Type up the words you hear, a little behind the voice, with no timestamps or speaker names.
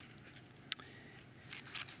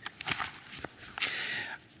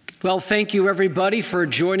Well, thank you everybody for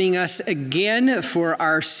joining us again for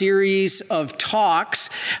our series of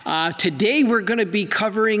talks. Today we're going to be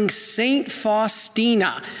covering Saint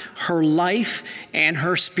Faustina, her life and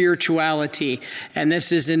her spirituality. And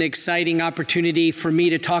this is an exciting opportunity for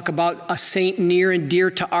me to talk about a saint near and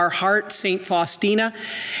dear to our heart, Saint Faustina.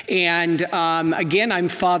 And again, I'm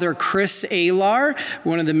Father Chris Alar,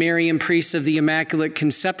 one of the Marian priests of the Immaculate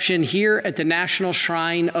Conception here at the National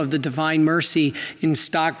Shrine of the Divine Mercy in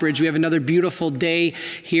Stockbridge. We have another beautiful day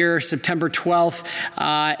here, September 12th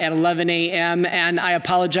at 11 a.m. And I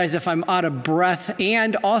apologize if I'm out of breath.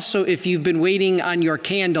 And also, if you've been waiting on your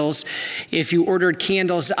candles, if you ordered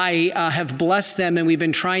candles, I have blessed them and we've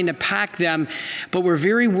been trying to pack them. But we're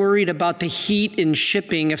very worried about the heat in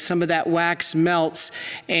shipping. If some of that wax melts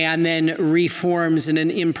and then reforms in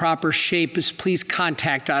an improper shape, please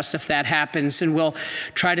contact us if that happens. And we'll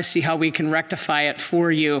try to see how we can rectify it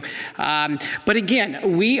for you. But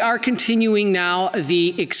again, we are continuing now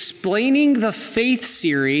the Explaining the Faith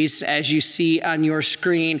series, as you see on your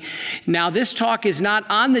screen. Now, this talk is not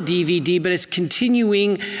on the DVD, but it's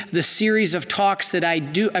continuing the series of talks that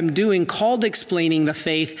I'm doing called Explaining the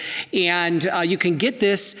Faith. And you can get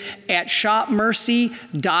this at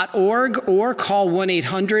shopmercy.org or call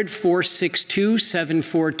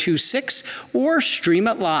 1-800-462-7426 or stream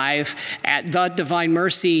it live at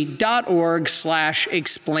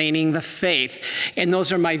thedivinemercy.org/explaining the faith. And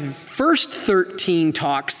those are my first 13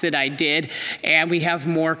 talks that I did, and we have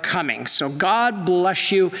more coming. So God bless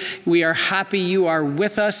you. We are happy you are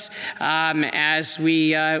with us as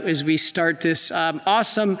we start this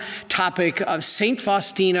awesome topic of Saint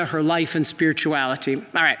Faustina, her life and spirituality.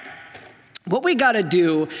 All right. What we got to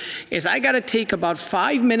do is I got to take about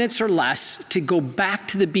 5 minutes or less to go back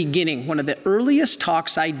to the beginning. One of the earliest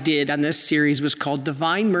talks I did on this series was called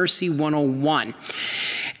Divine Mercy 101.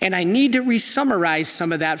 And I need to re-summarize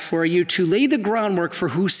some of that for you to lay the groundwork for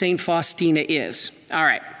who Saint Faustina is. All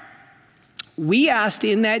right. We asked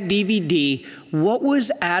in that DVD, what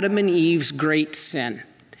was Adam and Eve's great sin?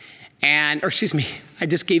 I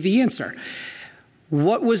just gave the answer.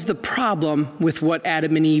 What was the problem with what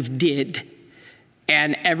Adam and Eve did?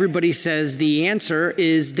 And everybody says the answer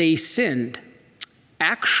is they sinned.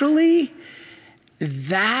 Actually,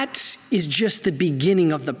 that is just the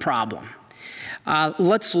beginning of the problem.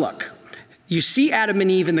 Let's look. You see Adam and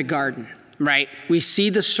Eve in the garden, right? We see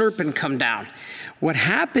the serpent come down. What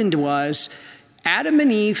happened was Adam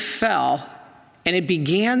and Eve fell, and it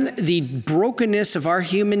began the brokenness of our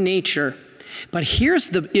human nature. But here's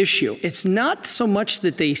the issue. It's not so much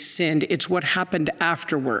that they sinned, it's what happened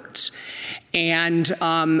afterwards. And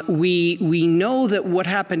we know that what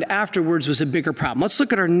happened afterwards was a bigger problem. Let's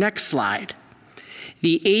look at our next slide.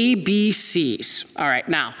 The ABCs. All right,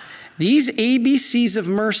 now, these ABCs of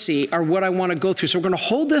mercy are what I want to go through. So we're going to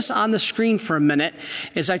hold this on the screen for a minute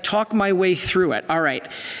as I talk my way through it. All right.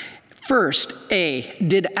 First, A,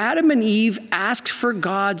 did Adam and Eve ask for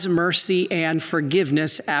God's mercy and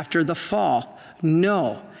forgiveness after the fall?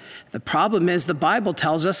 No. The problem is the Bible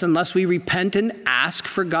tells us unless we repent and ask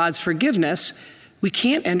for God's forgiveness, we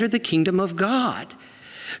can't enter the kingdom of God.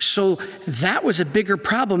 So that was a bigger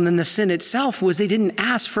problem than the sin itself, was they didn't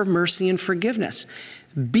ask for mercy and forgiveness.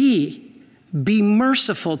 B, be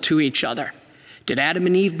merciful to each other. Did Adam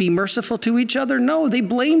and Eve be merciful to each other? No, they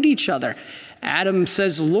blamed each other. Adam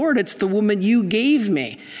says, Lord, it's the woman you gave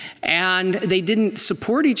me. And they didn't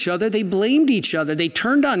support each other. They blamed each other. They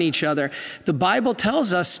turned on each other. The Bible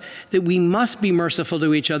tells us that we must be merciful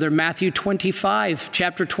to each other. Matthew 25,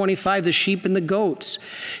 chapter 25, the sheep and the goats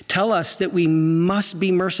tell us that we must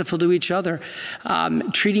be merciful to each other,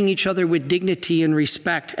 treating each other with dignity and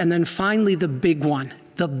respect. And then finally, the big one,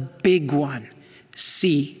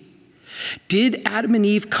 C. Did Adam and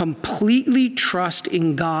Eve completely trust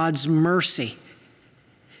in God's mercy?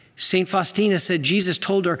 St. Faustina said Jesus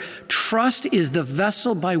told her, trust is the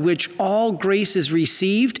vessel by which all grace is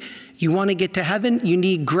received. You want to get to heaven? You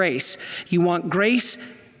need grace. You want grace?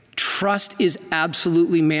 Trust is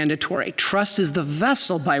absolutely mandatory. Trust is the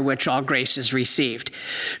vessel by which all grace is received.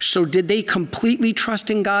 So did they completely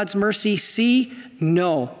trust in God's mercy? C,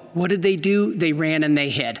 no. What did they do? They ran and they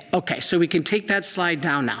hid. Okay, so we can take that slide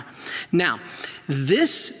down now. Now,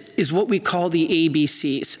 this is what we call the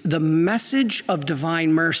ABCs, the message of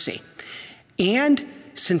divine mercy. And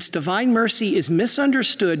since divine mercy is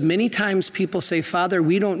misunderstood, many times people say, Father,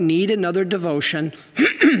 we don't need another devotion,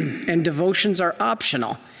 and devotions are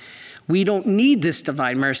optional. We don't need this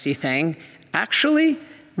divine mercy thing. Actually,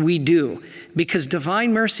 we do, because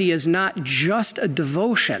divine mercy is not just a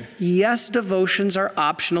devotion. Yes, devotions are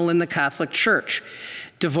optional in the Catholic Church.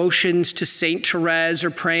 devotions to St. Therese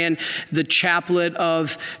or praying the chaplet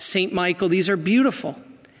of St. Michael. These are beautiful,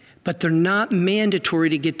 but they're not mandatory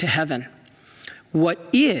to get to heaven. What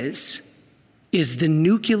is the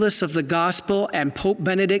nucleus of the gospel, and Pope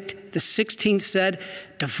Benedict XVI said,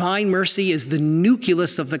 divine mercy is the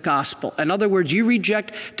nucleus of the gospel. In other words, you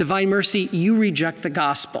reject divine mercy, you reject the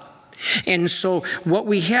gospel. And so what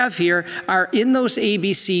we have here are in those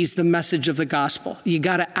ABCs, the message of the gospel. You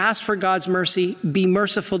got to ask for God's mercy, be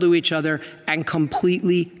merciful to each other, and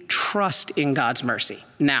completely trust in God's mercy.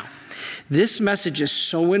 Now, this message is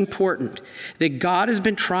so important that God has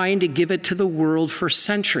been trying to give it to the world for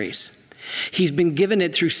centuries. He's been given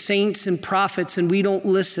it through saints and prophets, and we don't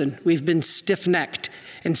listen. We've been stiff-necked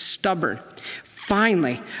and stubborn.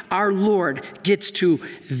 Finally, our Lord gets to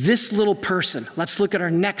this little person. Let's look at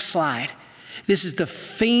our next slide. This is the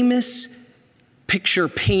famous picture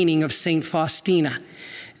painting of St. Faustina.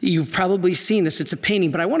 You've probably seen this. It's a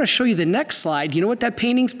painting, but I want to show you the next slide. You know what that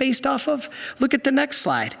painting's based off of? Look at the next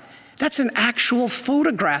slide. That's an actual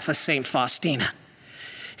photograph of St. Faustina.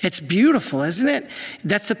 It's beautiful, isn't it?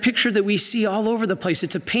 That's the picture that we see all over the place.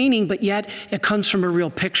 It's a painting, but yet it comes from a real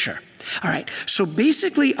picture. All right, so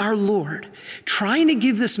basically our Lord, trying to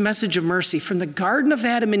give this message of mercy from the Garden of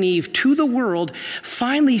Adam and Eve to the world,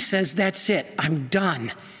 finally says, that's it, I'm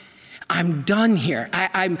done. I'm done here.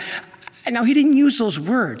 Now, he didn't use those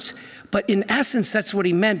words, but in essence, that's what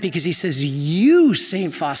he meant, because he says, you,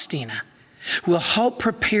 St. Faustina, will help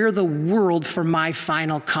prepare the world for my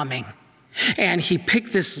final coming. And he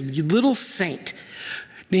picked this little saint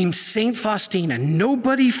named St. Faustina,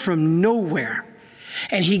 nobody from nowhere.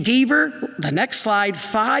 And he gave her, the next slide,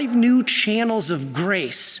 5 new channels of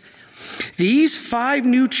grace. These 5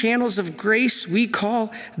 new channels of grace we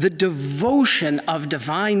call the devotion of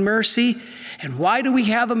divine mercy. And why do we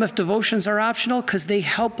have them if devotions are optional? Because they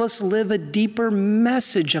help us live a deeper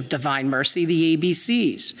message of divine mercy, the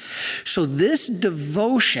ABCs. So this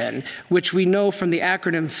devotion, which we know from the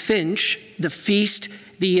acronym FINCH, the feast,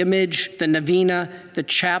 the image, the novena, the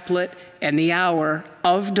chaplet, and the hour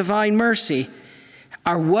of divine mercy,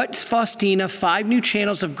 are what Faustina, 5 new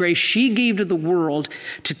channels of grace she gave to the world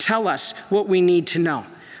to tell us what we need to know.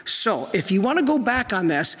 So if you want to go back on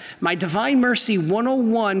this, my Divine Mercy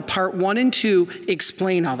 101, part 1 and 2,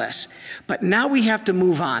 explain all this. But now we have to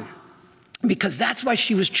move on, because that's why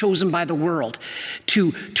she was chosen by the world,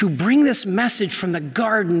 to bring this message from the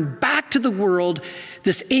garden back to the world,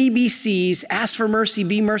 this ABCs, ask for mercy,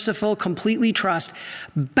 be merciful, completely trust,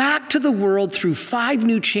 back to the world through 5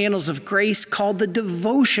 new channels of grace called the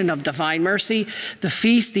devotion of divine mercy, the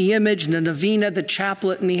feast, the image, the novena, the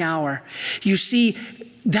chaplet, and the hour. You see,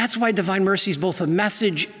 that's why divine mercy is both a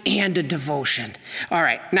message and a devotion. All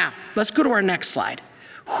right, now let's go to our next slide.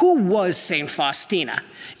 Who was St. Faustina?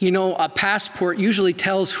 You know, a passport usually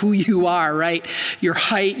tells who you are, right? Your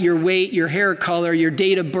height, your weight, your hair color, your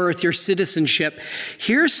date of birth, your citizenship.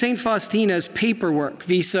 Here's St. Faustina's paperwork,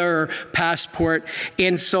 visa or passport.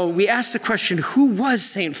 And so we asked the question, who was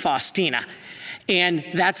St. Faustina? And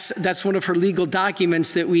that's one of her legal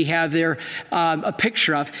documents that we have there a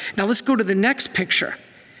picture of. Now let's go to the next picture.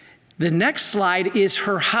 The next slide is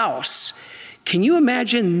her house. Can you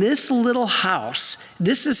imagine this little house?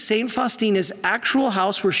 This is St. Faustina's actual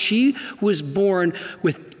house where she was born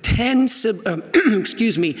with 10,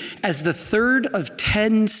 as the third of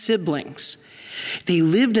 10 siblings. They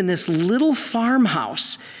lived in this little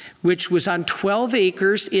farmhouse, which was on 12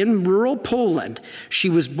 acres in rural Poland. She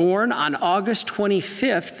was born on August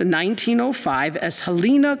 25th, 1905, as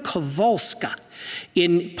Halina Kowalska.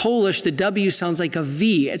 In Polish, the W sounds like a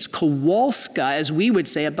V. It's Kowalska, as we would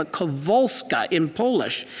say it, but Kowalska in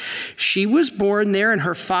Polish. She was born there, and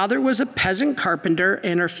her father was a peasant carpenter,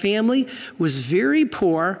 and her family was very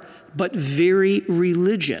poor, but very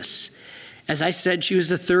religious. As I said, she was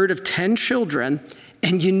the third of 10 children,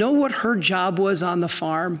 and you know what her job was on the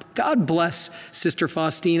farm? God bless Sister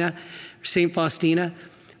Faustina, St. Faustina.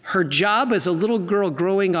 Her job as a little girl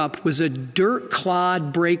growing up was a dirt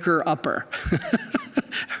clod breaker upper.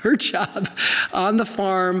 Her job on the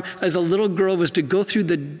farm as a little girl was to go through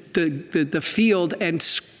the field and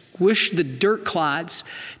squish the dirt clods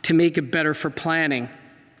to make it better for planting.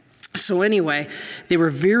 So anyway, they were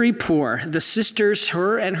very poor. The sisters,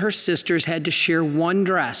 her and her sisters, had to share one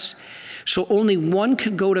dress. So only one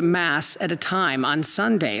could go to Mass at a time on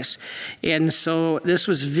Sundays. And so this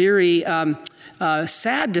was very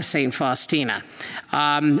sad to St. Faustina.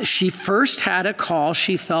 She first had a call,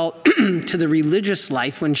 she felt, to the religious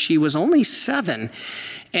life when she was only 7.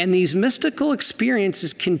 And these mystical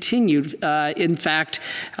experiences continued. In fact,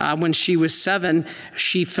 when she was 7,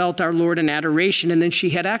 she felt our Lord in adoration, and then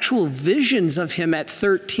she had actual visions of him at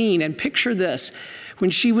 13. And picture this. When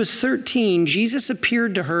she was 13, Jesus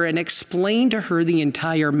appeared to her and explained to her the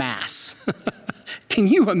entire Mass. Can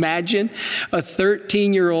you imagine a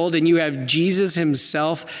 13-year-old and you have Jesus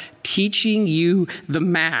himself teaching you the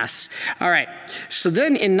Mass? All right, so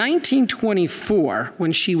then in 1924,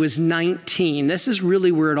 when she was 19, this is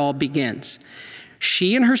really where it all begins.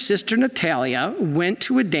 She and her sister Natalia went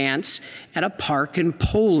to a dance at a park in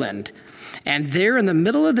Poland. And there in the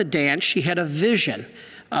middle of the dance, she had a vision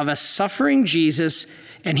of a suffering Jesus,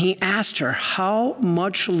 and he asked her, "How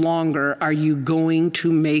much longer are you going to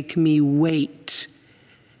make me wait?"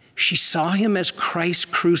 She saw him as Christ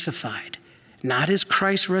crucified, not as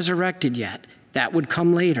Christ resurrected yet. That would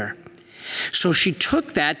come later. So she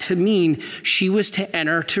took that to mean she was to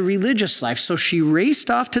enter to religious life. So she raced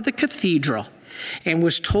off to the cathedral and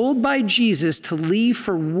was told by Jesus to leave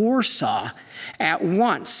for Warsaw at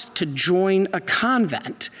once to join a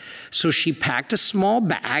convent. So she packed a small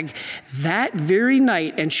bag that very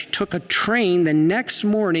night, and she took a train the next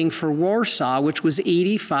morning for Warsaw, which was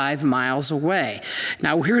 85 miles away.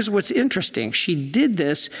 Now, here's what's interesting. She did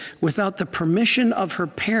this without the permission of her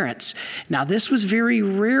parents. Now, this was very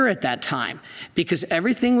rare at that time because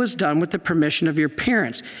everything was done with the permission of your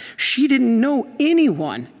parents. She didn't know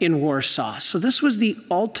anyone in Warsaw, so this was the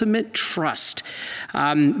ultimate trust.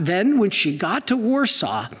 Then, when she got to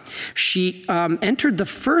Warsaw, she entered the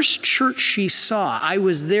first church she saw. I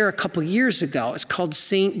was there a couple years ago. It's called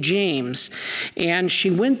St. James. And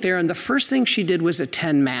she went there, and the first thing she did was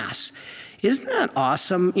attend Mass. Isn't that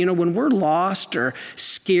awesome? You know, when we're lost or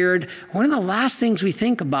scared, one of the last things we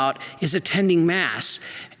think about is attending Mass.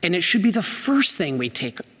 And it should be the first thing we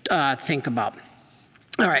think about.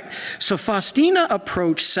 All right, so Faustina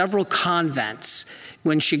approached several convents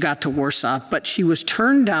when she got to Warsaw, but she was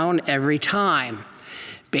turned down every time.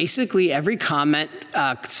 Basically, every convent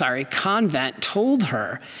told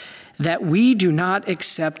her that we do not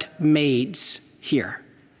accept maids here.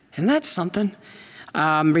 Isn't that something?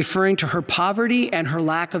 Referring to her poverty and her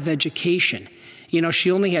lack of education. You know, she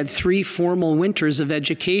only had 3 formal winters of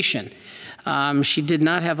education. She did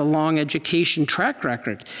not have a long education track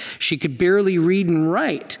record. She could barely read and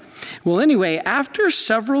write. Well, anyway, after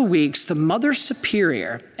several weeks, the Mother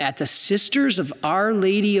Superior at the Sisters of Our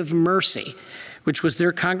Lady of Mercy, which was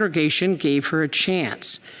their congregation, gave her a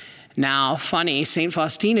chance. Now, funny, St.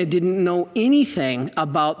 Faustina didn't know anything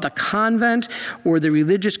about the convent or the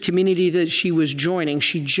religious community that she was joining.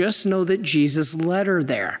 She just knew that Jesus led her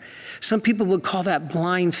there. Some people would call that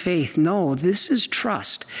blind faith. No, this is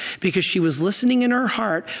trust, because she was listening in her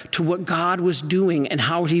heart to what God was doing and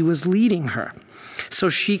how he was leading her. So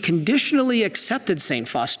she conditionally accepted St.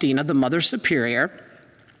 Faustina, the Mother Superior,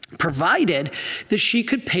 provided that she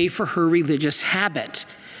could pay for her religious habit.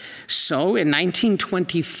 So in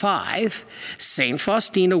 1925, St.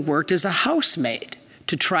 Faustina worked as a housemaid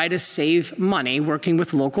to try to save money, working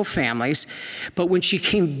with local families. But when she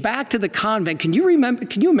came back to the convent, can you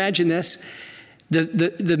imagine this?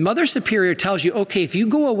 The Mother Superior tells you, okay, if you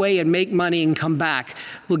go away and make money and come back,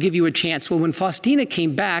 we'll give you a chance. Well, when Faustina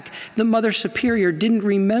came back, the Mother Superior didn't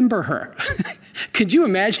remember her. Could you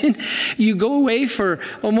imagine? You go away for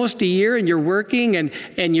almost a year and you're working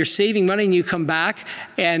and you're saving money and you come back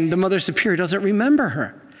and the Mother Superior doesn't remember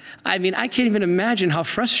her. I mean, I can't even imagine how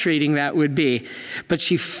frustrating that would be. But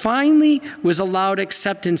she finally was allowed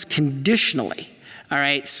acceptance conditionally. All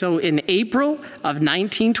right, so in April of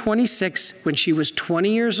 1926, when she was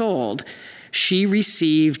 20 years old, she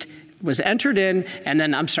was entered in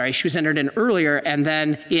earlier, and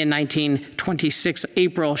then in 1926,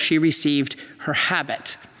 April, she received her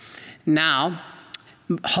habit. Now,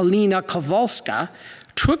 Helena Kowalska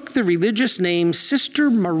took the religious name Sister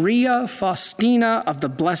Maria Faustina of the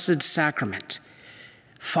Blessed Sacrament.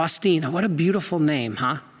 Faustina, what a beautiful name,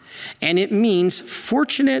 huh? And it means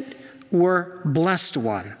fortunate or blessed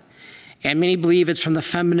one. And many believe it's from the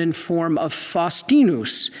feminine form of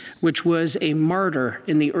Faustinus, which was a martyr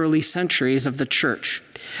in the early centuries of the church.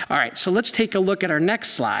 All right, so let's take a look at our next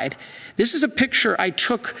slide. This is a picture I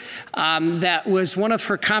took that was one of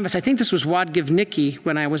her convents. I think this was Wadgivniki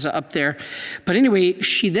when I was up there. But anyway,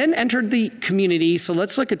 she then entered the community. So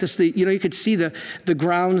let's look at this. You could see the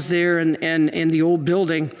grounds there and the old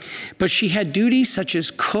building. But she had duties such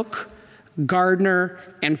as cook, gardener,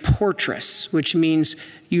 and portress, which means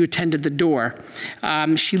you attended the door.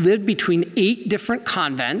 She lived between 8 different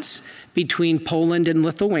convents between Poland and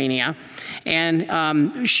Lithuania,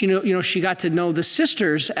 and she got to know the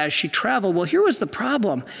sisters as she traveled. Well, here was the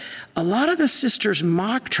problem. A lot of the sisters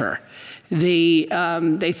mocked her. They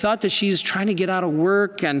thought that she's trying to get out of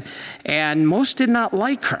work, and most did not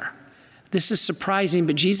like her. This is surprising,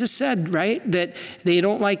 but Jesus said, right, that they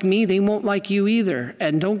don't like me, they won't like you either.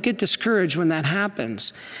 And don't get discouraged when that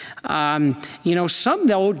happens. Some,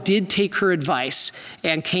 though, did take her advice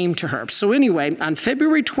and came to her. So anyway, on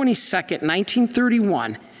February 22nd,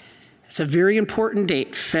 1931, it's a very important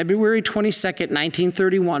date, February 22nd,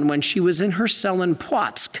 1931, when she was in her cell in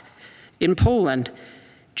Płock in Poland,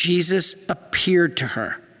 Jesus appeared to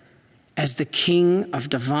her as the King of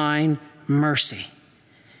divine mercy.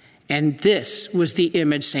 And this was the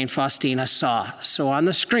image St. Faustina saw. So on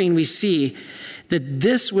the screen, we see that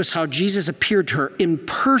this was how Jesus appeared to her in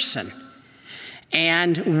person.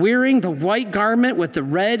 And wearing the white garment with the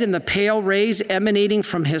red and the pale rays emanating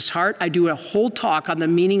from his heart. I do a whole talk on the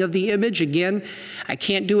meaning of the image. Again, I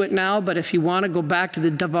can't do it now, but if you want to go back to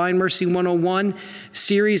the Divine Mercy 101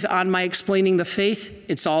 series on my Explaining the Faith,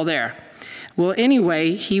 it's all there. Well,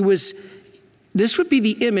 anyway, this would be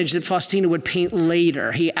the image that Faustina would paint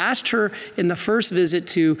later. He asked her in the first visit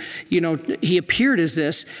he appeared as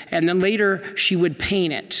this, and then later she would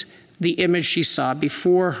paint it, the image she saw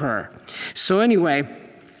before her. So anyway,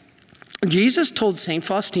 Jesus told St.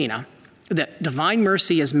 Faustina that divine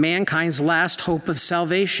mercy is mankind's last hope of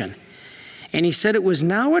salvation. And he said it was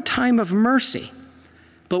now a time of mercy,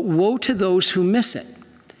 but woe to those who miss it.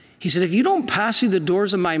 He said, if you don't pass through the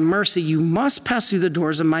doors of my mercy, you must pass through the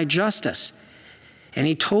doors of my justice. And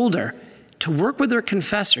he told her to work with her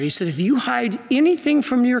confessor. He said, if you hide anything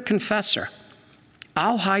from your confessor,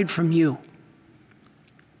 I'll hide from you.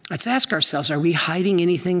 Let's ask ourselves, are we hiding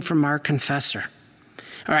anything from our confessor?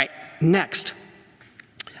 All right, next,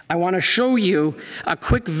 I want to show you a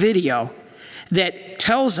quick video that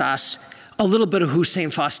tells us a little bit of who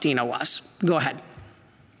St. Faustina was. Go ahead.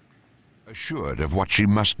 Assured of what she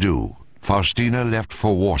must do, Faustina left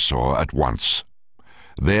for Warsaw at once.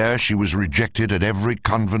 There she was rejected at every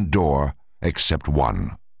convent door except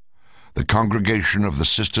one, the Congregation of the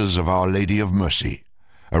Sisters of Our Lady of Mercy,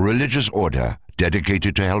 a religious order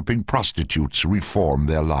dedicated to helping prostitutes reform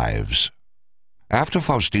their lives. After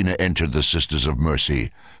Faustina entered the Sisters of Mercy,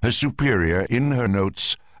 her superior, in her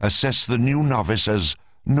notes, assessed the new novice as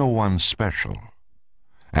no one special,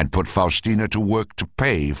 and put Faustina to work to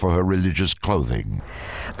pay for her religious clothing.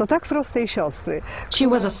 She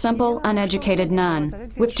was a simple, uneducated nun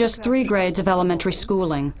with just 3 grades of elementary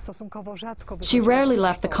schooling. She rarely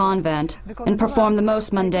left the convent and performed the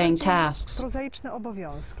most mundane tasks.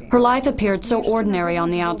 Her life appeared so ordinary on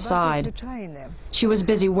the outside. She was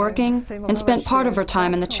busy working and spent part of her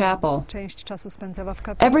time in the chapel.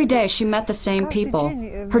 Every day she met the same people.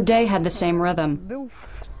 Her day had the same rhythm.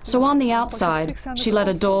 So on the outside, she led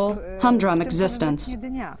a dull, humdrum existence.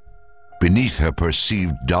 Beneath her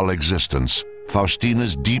perceived dull existence,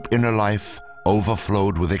 Faustina's deep inner life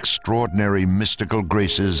overflowed with extraordinary mystical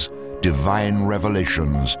graces, divine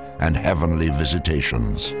revelations, and heavenly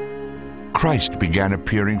visitations. Christ began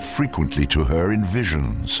appearing frequently to her in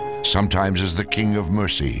visions, sometimes as the King of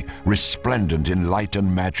Mercy, resplendent in light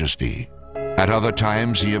and majesty. At other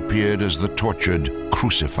times he appeared as the tortured,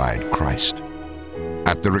 crucified Christ.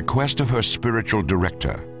 At the request of her spiritual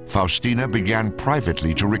director, Faustina began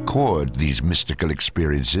privately to record these mystical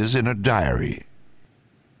experiences in a diary.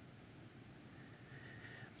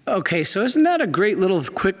 Okay, so isn't that a great little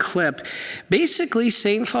quick clip? Basically,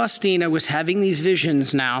 St. Faustina was having these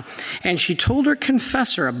visions now, and she told her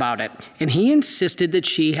confessor about it, and he insisted that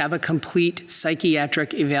she have a complete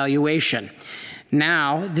psychiatric evaluation.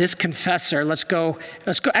 Now, this confessor, let's go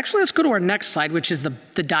to our next slide, which is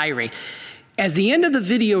the diary. As the end of the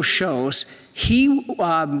video shows,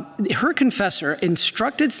 her confessor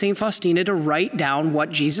instructed St. Faustina to write down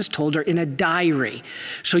what Jesus told her in a diary.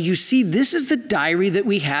 So you see, this is the diary that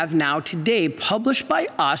we have now today, published by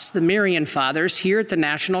us, the Marian Fathers, here at the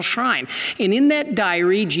National Shrine. And in that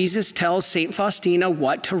diary, Jesus tells St. Faustina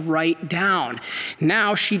what to write down.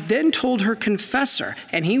 Now, she then told her confessor,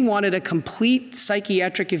 and he wanted a complete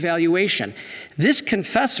psychiatric evaluation. This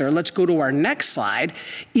confessor, let's go to our next slide,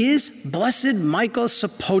 is Blessed Michael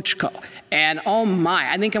Sopoćko. And oh my,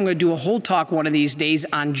 I think I'm going to do a whole talk one of these days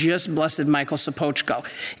on just Blessed Michael Sopoćko,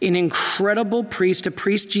 an incredible priest, a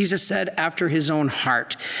priest, Jesus said, after his own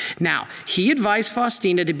heart. Now, he advised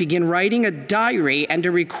Faustina to begin writing a diary and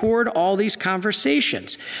to record all these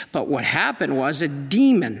conversations. But what happened was a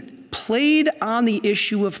demon played on the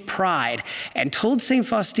issue of pride and told St.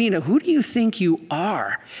 Faustina, who do you think you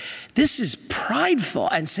are? This is prideful,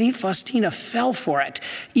 and St. Faustina fell for it.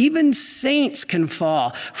 Even saints can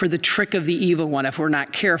fall for the trick of the evil one if we're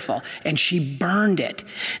not careful, and she burned it.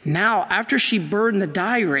 Now, after she burned the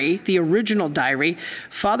diary, the original diary,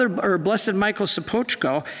 Blessed Michael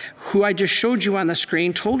Sopoćko, who I just showed you on the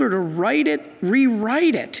screen, told her to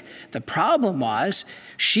rewrite it. The problem was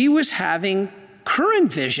she was having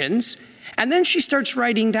current visions, and then she starts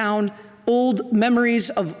writing down old memories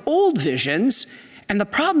of old visions. And the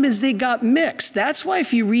problem is they got mixed. That's why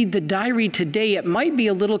if you read the diary today, it might be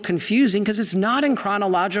a little confusing because it's not in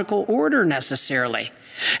chronological order necessarily.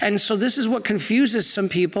 And so this is what confuses some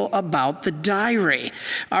people about the diary.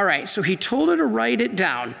 All right, so he told her to write it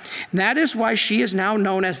down. That is why she is now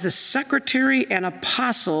known as the Secretary and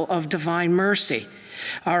Apostle of Divine Mercy.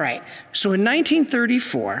 All right, so in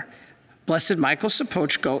 1934, Blessed Michael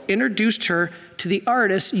Sopoćko introduced her to the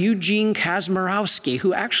artist Eugene Kazmarowski,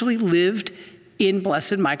 who actually lived in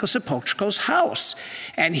Blessed Michael Sopoćko's house.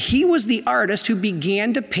 And he was the artist who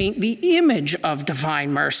began to paint the image of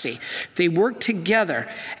Divine Mercy. They worked together,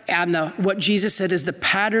 and what Jesus said is the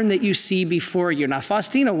pattern that you see before you. Now,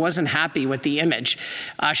 Faustina wasn't happy with the image.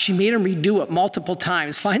 She made him redo it multiple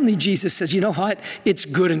times. Finally, Jesus says, you know what? It's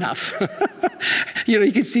good enough.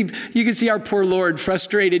 You can see our poor Lord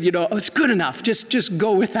frustrated, oh, it's good enough. Just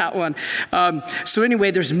go with that one. So anyway,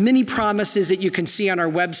 there's many promises that you can see on our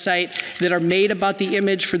website that are made about the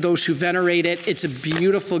image for those who venerate it. It's a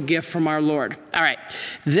beautiful gift from our Lord. All right.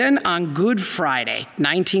 Then on Good Friday,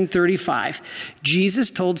 1935, Jesus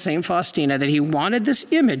told St. Faustina that he wanted this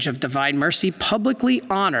image of Divine Mercy publicly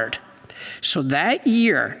honored. So that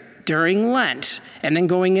year, during Lent, and then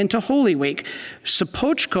going into Holy Week,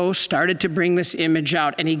 Sopoćko started to bring this image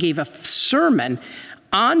out, and he gave a sermon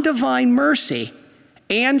on Divine Mercy,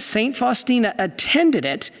 and St. Faustina attended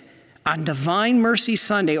it on Divine Mercy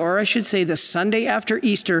Sunday, or I should say the Sunday after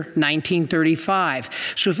Easter,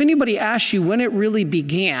 1935. So if anybody asks you when it really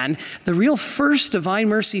began, the real first Divine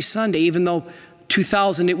Mercy Sunday, even though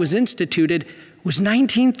 2000 it was instituted, was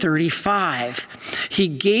 1935. He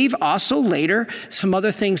gave also later some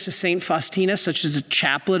other things to St. Faustina, such as a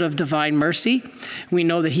chaplet of Divine Mercy. We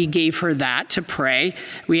know that he gave her that to pray.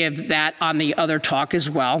 We have that on the other talk as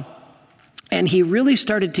well. And he really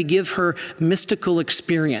started to give her mystical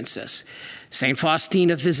experiences. St.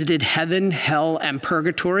 Faustina visited heaven, hell, and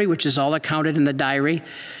purgatory, which is all accounted in the diary.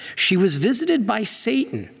 She was visited by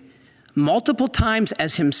Satan multiple times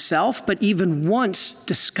as himself, but even once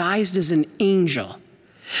disguised as an angel.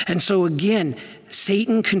 And so again,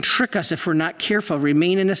 Satan can trick us if we're not careful,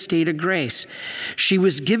 remain in a state of grace. She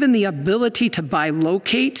was given the ability to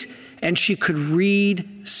bilocate, and she could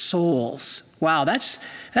read souls. Wow, that's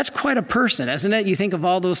quite a person, isn't it? You think of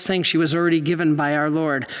all those things she was already given by our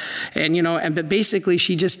Lord. And but basically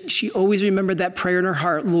she always remembered that prayer in her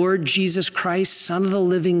heart, Lord Jesus Christ, Son of the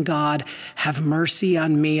living God, have mercy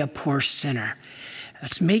on me, a poor sinner.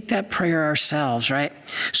 Let's make that prayer ourselves, right?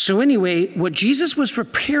 So anyway, what Jesus was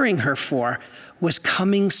preparing her for was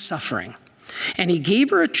coming suffering. And he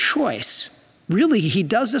gave her a choice. Really, he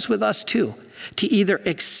does this with us too, to either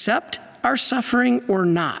accept our suffering or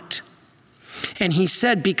not. And he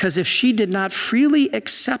said, because if she did not freely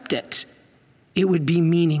accept it, it would be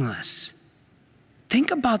meaningless.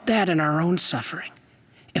 Think about that in our own suffering.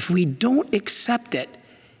 If we don't accept it,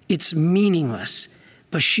 it's meaningless.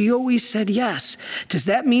 But she always said yes. Does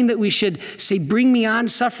that mean that we should say, bring me on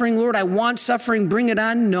suffering, Lord? I want suffering, bring it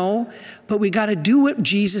on? No, but we got to do what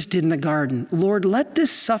Jesus did in the garden. Lord, let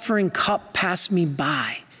this suffering cup pass me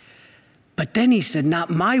by. But then he said,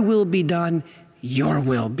 not my will be done, your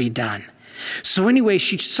will be done. So anyway,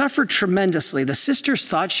 she suffered tremendously. The sisters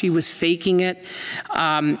thought she was faking it.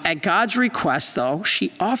 At God's request, though,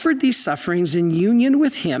 she offered these sufferings in union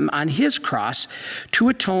with him on his cross to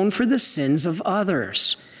atone for the sins of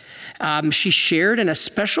others. She shared in a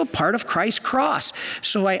special part of Christ's cross.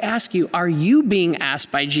 So I ask you, are you being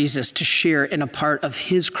asked by Jesus to share in a part of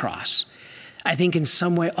his cross? I think in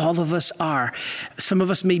some way all of us are. Some of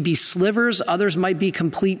us may be slivers, others might be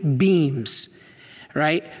complete beams.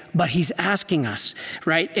 Right? But he's asking us,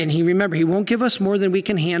 right? And he won't give us more than we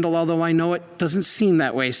can handle, although I know it doesn't seem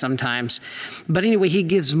that way sometimes. But anyway, he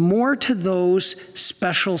gives more to those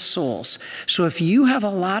special souls. So if you have a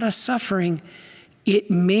lot of suffering,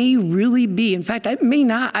 It may really be, in fact, it may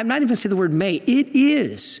not, I'm not even going to say the word may, it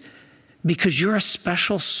is, because you're a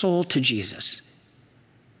special soul to Jesus.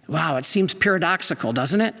 Wow, it seems paradoxical,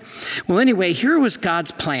 doesn't it? Well, anyway, here was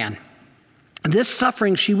God's plan. This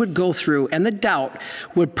suffering she would go through and the doubt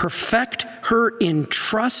would perfect her in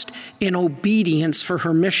trust and obedience for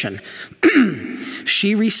her mission.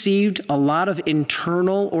 She received a lot of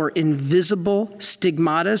internal or invisible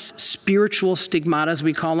stigmatas, spiritual stigmatas,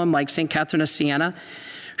 we call them, like St. Catherine of Siena.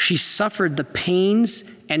 She suffered the pains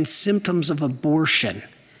and symptoms of abortion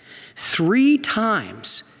 3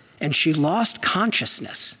 times, and she lost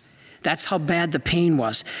consciousness. That's how bad the pain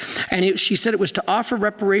was. And she said it was to offer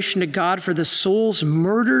reparation to God for the souls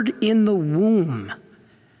murdered in the womb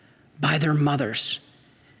by their mothers.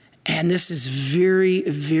 And this is very,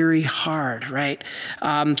 very hard, right?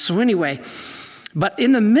 So anyway, but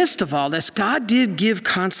in the midst of all this, God did give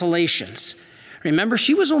consolations. Remember,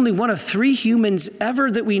 she was only one of 3 humans ever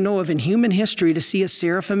that we know of in human history to see a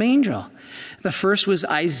seraphim angel. The first was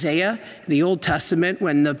Isaiah, in the Old Testament,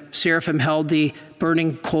 when the seraphim held the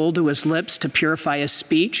burning coal to his lips to purify his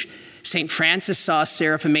speech. St. Francis saw a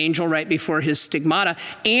seraphim angel right before his stigmata,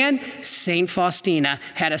 and St. Faustina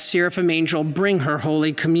had a seraphim angel bring her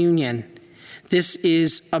Holy Communion. This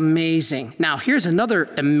is amazing. Now, here's another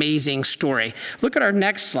amazing story. Look at our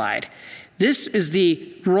next slide. This is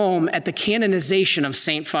the Rome at the canonization of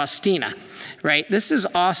St. Faustina, right? This is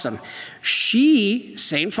awesome.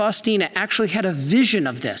 St. Faustina, actually had a vision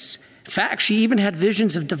of this. In fact, she even had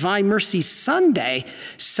visions of Divine Mercy Sunday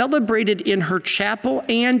celebrated in her chapel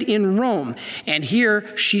and in Rome. And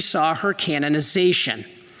here she saw her canonization.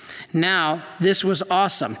 Now, this was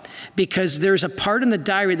awesome because there's a part in the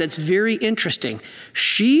diary that's very interesting.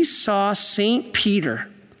 She saw St. Peter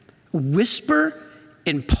whisper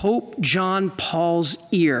in Pope John Paul's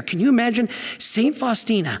ear. Can you imagine? St.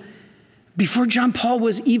 Faustina, before John Paul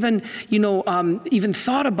was even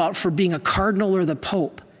thought about for being a cardinal or the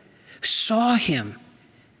Pope, saw him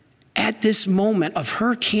at this moment of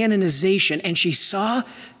her canonization, and she saw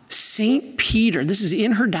St. Peter, this is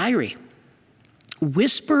in her diary,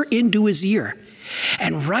 whisper into his ear.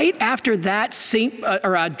 And right after that,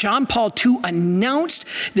 John Paul II announced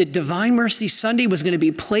that Divine Mercy Sunday was going to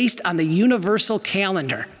be placed on the universal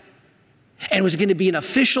calendar and was going to be an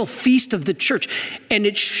official feast of the church. And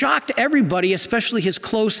it shocked everybody, especially his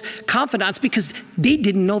close confidants, because they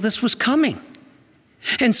didn't know this was coming.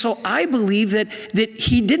 And so I believe that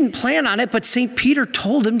he didn't plan on it, but St. Peter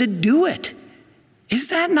told him to do it. Is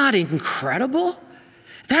that not incredible?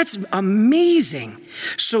 That's amazing.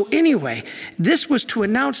 So anyway, this was to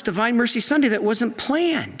announce Divine Mercy Sunday that wasn't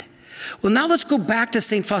planned. Well, now let's go back to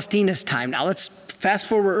St. Faustina's time. Now let's fast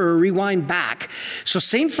forward or rewind back. So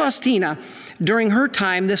St. Faustina, during her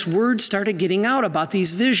time, this word started getting out about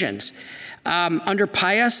these visions. Under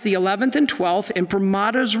Pius XI and XII,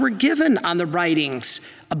 imprimatas were given on the writings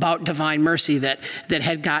about Divine Mercy that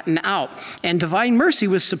had gotten out. And Divine Mercy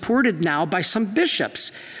was supported now by some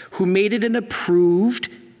bishops who made it an approved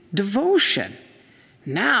devotion.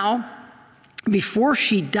 Now, before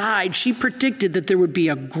she died, she predicted that there would be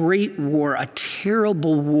a great war, a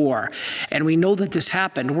terrible war. And we know that this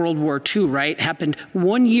happened, World War II, right? Happened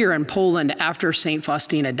 1 year in Poland after St.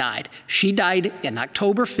 Faustina died. She died on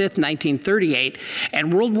October 5th, 1938,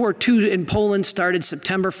 and World War II in Poland started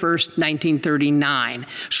September 1st, 1939,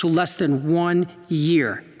 so less than 1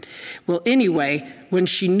 year. Well, anyway, when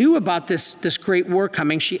she knew about this great war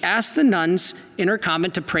coming, she asked the nuns in her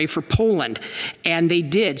convent to pray for Poland, and they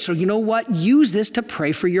did. So you know what? Use this to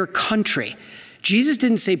pray for your country. Jesus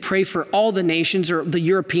didn't say pray for all the nations or the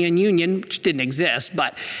European Union, which didn't exist,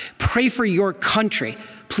 but pray for your country.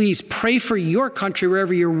 Please pray for your country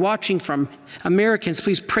wherever you're watching from. Americans,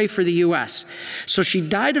 please pray for the U.S. So she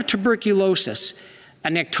died of tuberculosis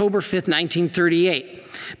on October 5th, 1938.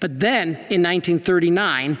 But then in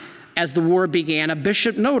 1939, as the war began, a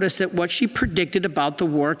bishop noticed that what she predicted about the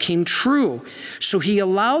war came true. So he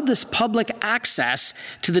allowed this public access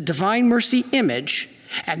to the Divine Mercy image,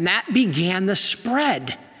 and that began the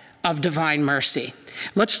spread of Divine Mercy.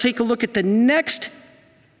 Let's take a look at the next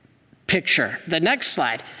picture, the next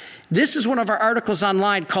slide. This is one of our articles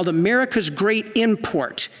online called America's Great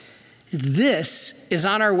Import. This is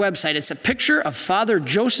on our website. It's a picture of Father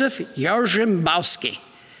Joseph Jarzembowski,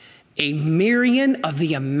 a Marian of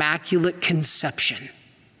the Immaculate Conception.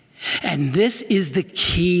 And this is the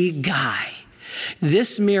key guy.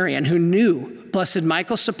 This Marian who knew Blessed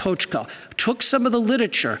Michael Sopoćko took some of the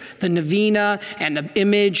literature, the novena and the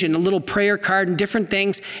image and a little prayer card and different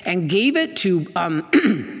things, and gave it to,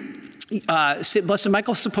 Blessed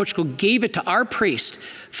Michael Sopoćko gave it to our priest,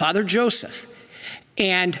 Father Joseph.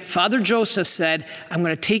 And Father Joseph said, I'm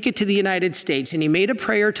going to take it to the United States. And he made a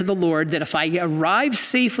prayer to the Lord that if I arrive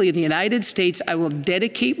safely in the United States, I will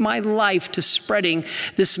dedicate my life to spreading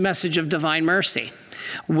this message of divine mercy.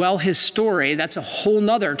 Well, his story, that's a whole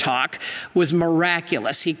nother talk, was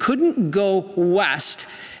miraculous. He couldn't go west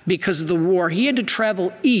because of the war. He had to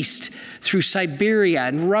travel east through Siberia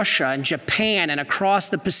and Russia and Japan and across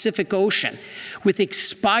the Pacific Ocean with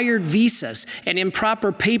expired visas and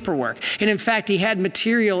improper paperwork. And in fact, he had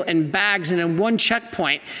material in bags, and in one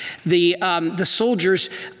checkpoint, the soldiers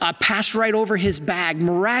passed right over his bag,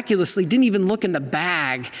 miraculously, didn't even look in the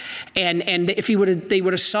bag. And if they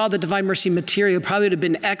would have saw the Divine Mercy material, probably would have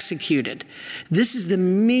been executed. This is the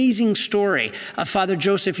amazing story of Father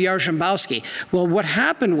Joseph Jarzembowski. Well, what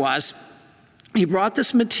happened was, he brought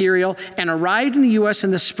this material and arrived in the U.S.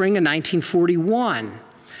 in the spring of 1941.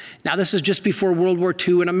 Now, this is just before World War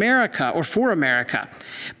II in America, or for America.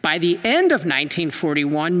 By the end of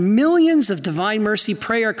 1941, millions of Divine Mercy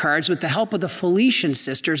prayer cards with the help of the Felician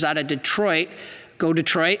sisters out of Detroit, go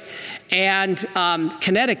Detroit, and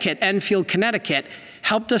Connecticut, Enfield, Connecticut,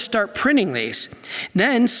 helped us start printing these.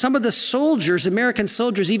 Then some of the soldiers, American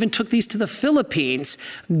soldiers, even took these to the Philippines.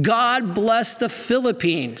 God bless the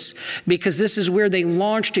Philippines, because this is where they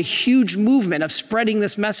launched a huge movement of spreading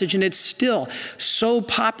this message, and it's still so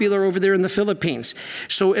popular over there in the Philippines.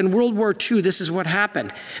 So in World War II, this is what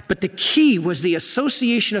happened. But the key was the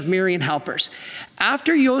Association of Marian Helpers.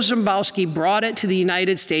 After Jarzembowski brought it to the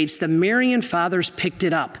United States, the Marian Fathers picked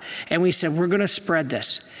it up, and we said, we're going to spread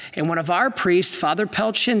this. And one of our priests, Father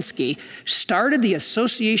Pelczynski, started the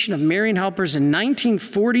Association of Marian Helpers in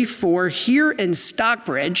 1944 here in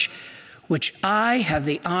Stockbridge, which I have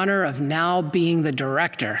the honor of now being the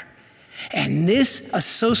director. And this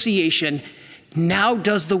association now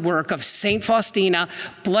does the work of St. Faustina,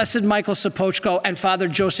 Blessed Michael Sopoćko, and Father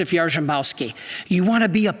Joseph Jarzembowski. You want to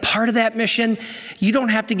be a part of that mission? You don't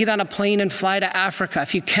have to get on a plane and fly to Africa.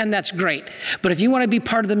 If you can, that's great. But if you want to be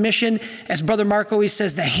part of the mission, as Brother Mark always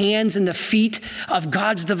says, the hands and the feet of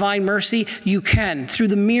God's divine mercy, you can through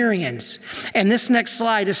the Marians. And this next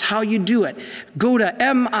slide is how you do it. Go to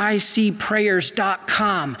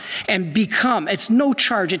micprayers.com and become. It's no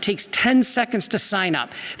charge. It takes 10 seconds to sign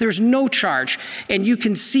up. There's no charge. And you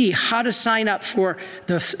can see how to sign up for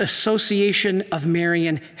the Association of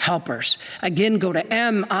Marian Helpers. Again, go to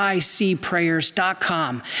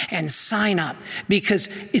micprayers.com and sign up, because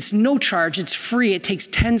it's no charge, it's free, it takes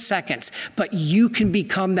 10 seconds, but you can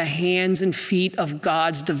become the hands and feet of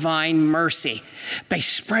God's divine mercy by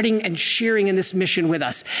spreading and sharing in this mission with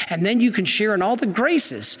us. And then you can share in all the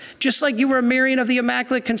graces, just like you were a Marian of the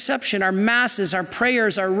Immaculate Conception, our masses, our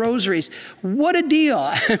prayers, our rosaries. What a deal.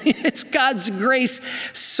 I mean, it's God's grace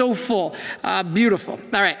so full. Beautiful.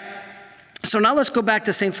 All right. So now let's go back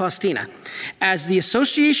to St. Faustina. As the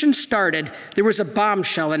association started, there was a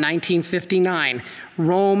bombshell in 1959.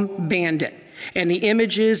 Rome banned it. And the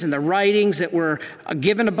images and the writings that were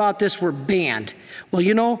given about this were banned. Well,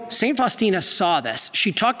 you know, St. Faustina saw this.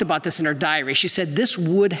 She talked about this in her diary. She said this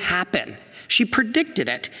would happen. She predicted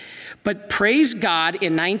it. But praise God,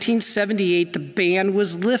 in 1978, the ban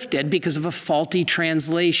was lifted because of a faulty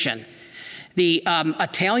translation. The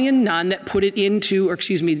Italian nun that put it into,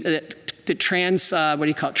 translated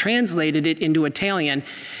it into Italian,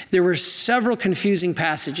 there were several confusing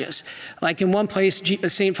passages. Like in one place,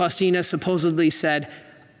 St. Faustina supposedly said,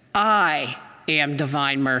 I am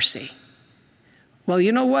divine mercy. Well,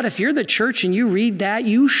 you know what? If you're the church and you read that,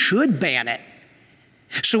 you should ban it.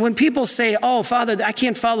 So when people say, oh, Father, I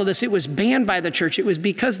can't follow this, it was banned by the church, it was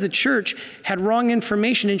because the church had wrong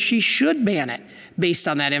information, and she should ban it based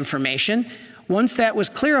on that information. Once that was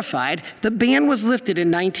clarified, the ban was lifted in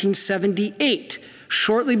 1978,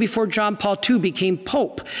 shortly before John Paul II became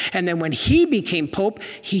Pope. And then when he became Pope,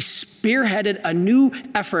 he spearheaded a new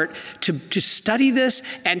effort to study this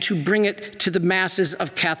and to bring it to the masses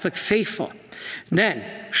of Catholic faithful. Then,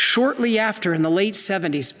 shortly after, in the late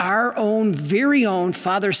 70s, our own, very own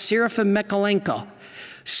Father Seraphim Mikolenko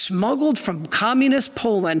smuggled from communist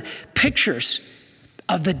Poland pictures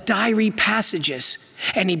of the diary passages,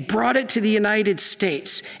 and he brought it to the United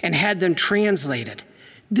States and had them translated.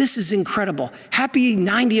 This is incredible. Happy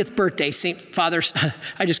 90th birthday, Father,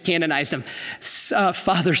 I just canonized him,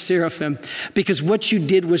 Father Seraphim, because what you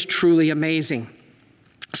did was truly amazing.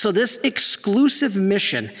 So this exclusive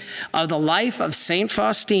mission of the life of St.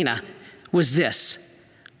 Faustina was this: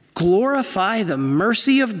 glorify the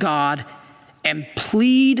mercy of God and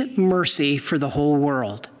plead mercy for the whole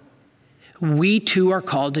world. We too are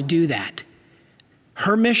called to do that.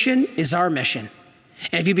 Her mission is our mission.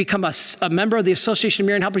 And if you become a member of the Association of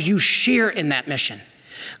Marian Helpers, you share in that mission.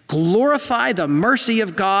 glorify the mercy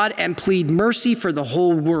of God and plead mercy for the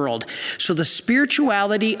whole world. So the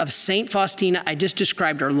spirituality of St. Faustina, I just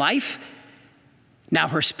described her life. Now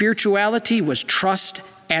her spirituality was trust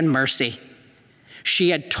and mercy. She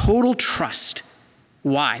had total trust.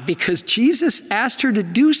 Why? Because Jesus asked her to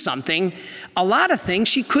do something, a lot of things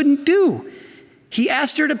she couldn't do. He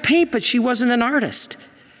asked her to paint, but she wasn't an artist.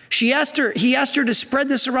 He asked her to spread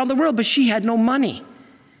this around the world, but she had no money.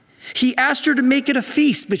 He asked her to make it a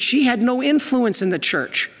feast, but she had no influence in the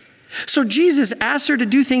church. So Jesus asked her to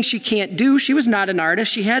do things she can't do. She was not an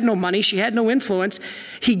artist. She had no money. She had no influence.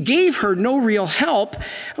 He gave her no real help.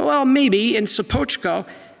 Well, maybe in Sopoćko,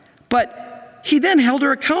 but he then held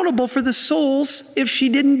her accountable for the souls if she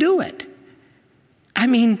didn't do it. I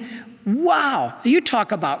mean, wow, you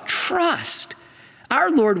talk about trust.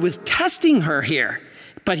 Our Lord was testing her here,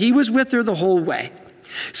 but he was with her the whole way.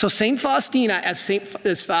 So St. Faustina, as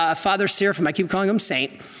Father Seraphim, I keep calling him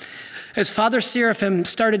Saint, as Father Seraphim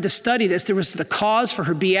started to study this, there was the cause for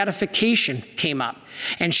her beatification came up.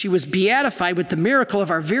 And she was beatified with the miracle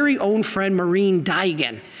of our very own friend Maureen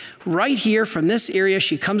Daigen. Right here from this area,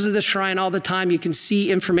 she comes to the shrine all the time. You can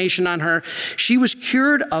see information on her. She was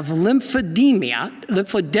cured of lymphedema,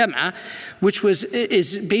 which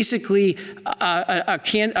is basically a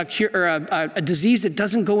disease that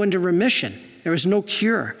doesn't go into remission. There was no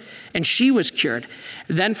cure, and she was cured.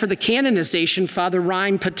 Then for the canonization, Father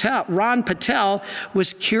Ron Patel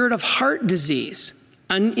was cured of heart disease,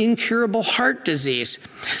 an incurable heart disease.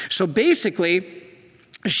 So basically,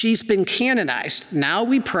 she's been canonized. Now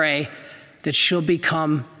we pray that she'll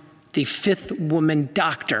become the 5th woman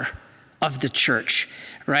doctor of the church,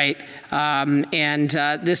 right?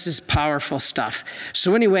 This is powerful stuff.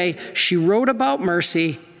 So anyway, she wrote about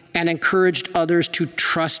mercy and encouraged others to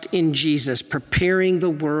trust in Jesus, preparing the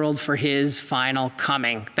world for his final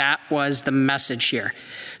coming. That was the message here.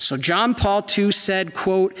 So John Paul II said,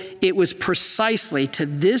 quote, "It was precisely to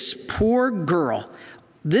this poor girl,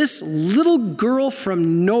 this little girl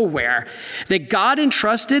from nowhere, that God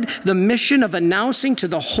entrusted the mission of announcing to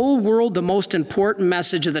the whole world the most important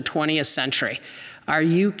message of the 20th century." Are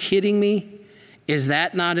you kidding me? Is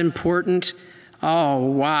that not important? Oh,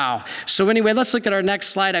 wow. So anyway, let's look at our next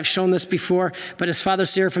slide. I've shown this before, but as Father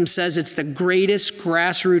Seraphim says, it's the greatest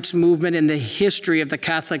grassroots movement in the history of the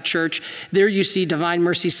Catholic Church. There you see Divine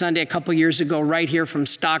Mercy Sunday a couple years ago, right here from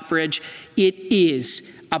Stockbridge. It is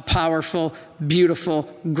a powerful, beautiful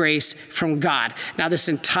grace from God. Now, this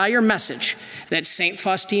entire message that St.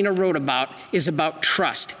 Faustina wrote about is about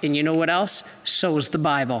trust. And you know what else? So is the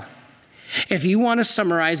Bible. If you want to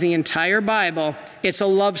summarize the entire Bible, it's a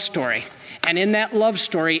love story. And in that love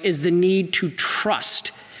story is the need to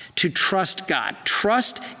trust God.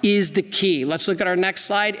 Trust is the key. Let's look at our next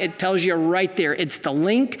slide. It tells you right there. It's the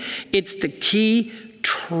link. It's the key.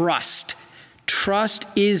 Trust. Trust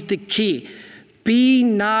is the key. Be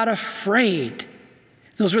not afraid.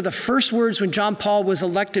 Those were the first words when John Paul was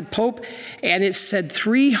elected Pope, and it's said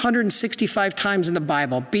 365 times in the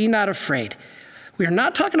Bible. Be not afraid. We are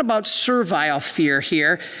not talking about servile fear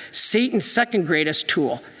here, Satan's second greatest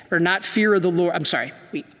tool. Or not fear of the Lord. I'm sorry,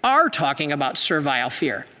 we are talking about servile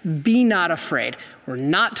fear. Be not afraid. We're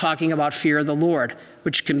not talking about fear of the Lord,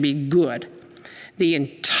 which can be good. The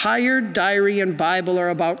entire diary and Bible are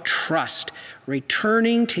about trust,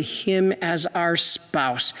 returning to him as our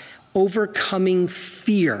spouse, overcoming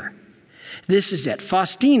fear. This is it.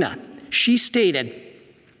 Faustina, she stated,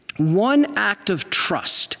 one act of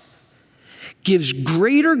trust gives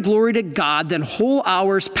greater glory to God than whole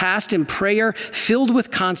hours passed in prayer filled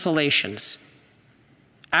with consolations.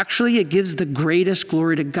 Actually, it gives the greatest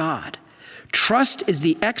glory to God. Trust is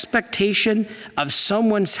the expectation of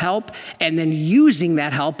someone's help and then using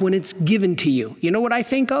that help when it's given to you. You know what I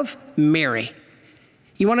think of? Mary.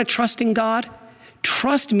 You want to trust in God?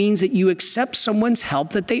 Trust means that you accept someone's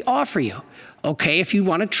help that they offer you. Okay, if you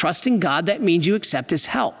want to trust in God, that means you accept his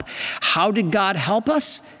help. How did God help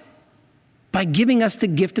us? By giving us the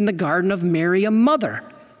gift in the garden of Mary, a mother,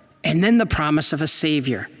 and then the promise of a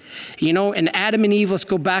Savior. You know, and Adam and Eve, let's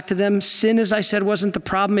go back to them. Sin, as I said, wasn't the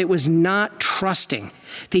problem. It was not trusting.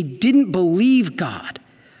 They didn't believe God.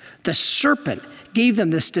 The serpent gave them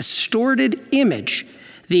this distorted image.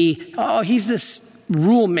 He's this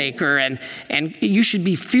rule maker, and you should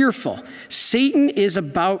be fearful. Satan is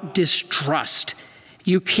about distrust.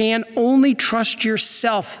 You can only trust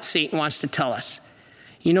yourself, Satan wants to tell us.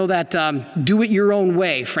 You know that do it your own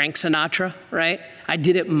way, Frank Sinatra, right? I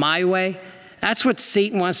did it my way. That's what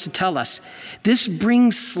Satan wants to tell us. This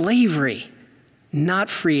brings slavery,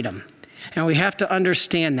 not freedom. And we have to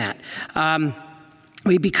understand that.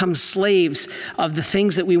 We become slaves of the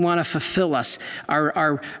things that we want to fulfill us,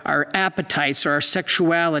 our appetites or our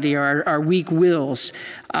sexuality or our weak wills.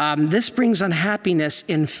 This brings unhappiness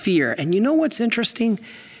and fear. And you know what's interesting?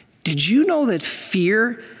 Did you know that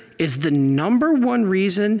fear is the number one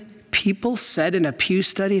reason people said in a Pew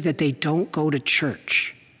study that they don't go to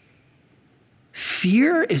church?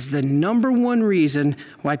 Fear is the number one reason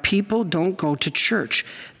why people don't go to church.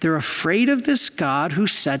 They're afraid of this God who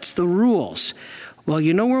sets the rules. Well,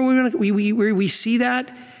 you know where we see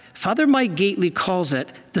that? Father Mike Gately calls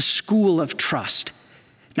it the school of trust.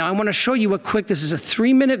 Now, I want to show you this is a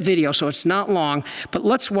 3-minute video, so it's not long, but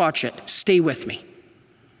let's watch it. Stay with me.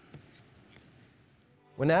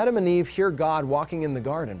 When Adam and Eve hear God walking in the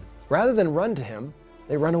garden, rather than run to him,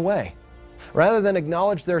 they run away. Rather than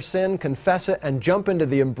acknowledge their sin, confess it, and jump into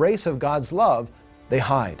the embrace of God's love, they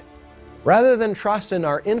hide. Rather than trust in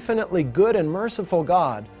our infinitely good and merciful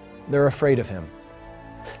God, they're afraid of him.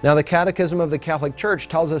 Now, the Catechism of the Catholic Church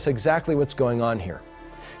tells us exactly what's going on here.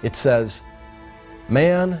 It says,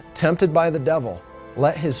 "Man, tempted by the devil,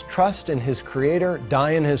 let his trust in his Creator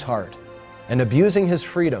die in his heart, and abusing his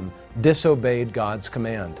freedom, disobeyed God's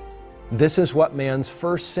command. This is what man's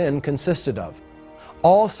first sin consisted of.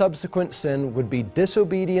 All subsequent sin would be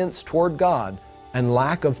disobedience toward God and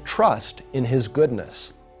lack of trust in his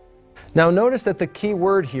goodness." Now, notice that the key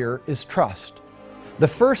word here is trust. The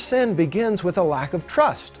first sin begins with a lack of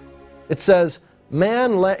trust. It says,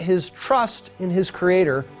 "Man let his trust in his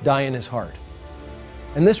Creator die in his heart."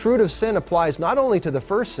 And this root of sin applies not only to the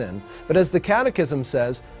first sin, but as the Catechism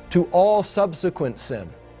says, to all subsequent sin.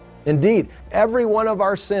 Indeed, every one of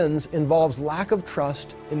our sins involves lack of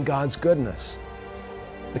trust in God's goodness.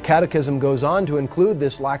 The Catechism goes on to include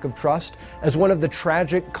this lack of trust as one of the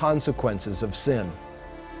tragic consequences of sin.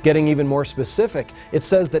 Getting even more specific, it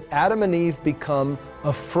says that Adam and Eve become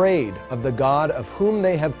afraid of the God of whom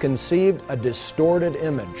they have conceived a distorted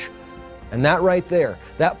image. And that right there,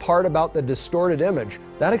 that part about the distorted image,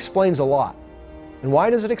 that explains a lot. And why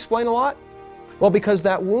does it explain a lot? Well, because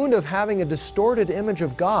that wound of having a distorted image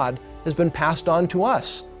of God has been passed on to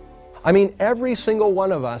us. I mean, every single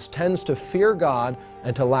one of us tends to fear God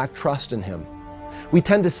and to lack trust in him. We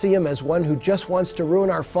tend to see him as one who just wants to ruin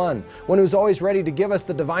our fun, one who's always ready to give us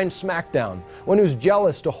the divine smackdown, one who's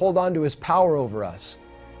jealous to hold on to his power over us.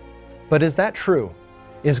 But is that true?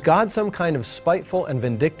 Is God some kind of spiteful and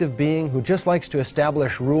vindictive being who just likes to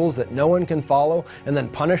establish rules that no one can follow and then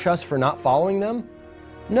punish us for not following them?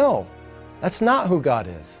 No, that's not who God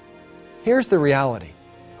is. Here's the reality.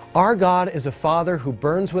 Our God is a Father who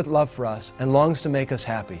burns with love for us and longs to make us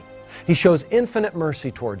happy. He shows infinite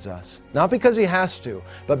mercy towards us, not because he has to,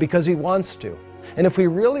 but because he wants to. And if we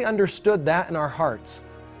really understood that in our hearts,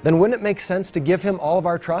 then wouldn't it make sense to give him all of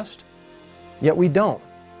our trust? Yet we don't.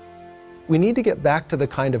 We need to get back to the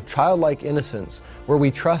kind of childlike innocence where we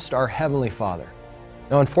trust our Heavenly Father.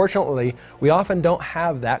 Now, unfortunately, we often don't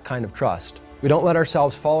have that kind of trust. We don't let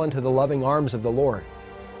ourselves fall into the loving arms of the Lord.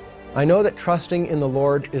 I know that trusting in the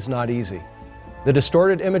Lord is not easy. The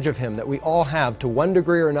distorted image of him that we all have to one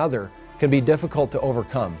degree or another can be difficult to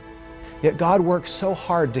overcome. Yet God works so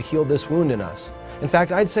hard to heal this wound in us. In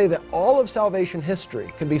fact, I'd say that all of salvation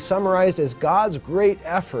history can be summarized as God's great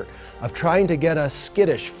effort of trying to get us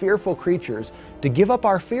skittish, fearful creatures to give up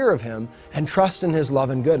our fear of him and trust in his love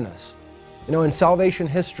and goodness. You know, in salvation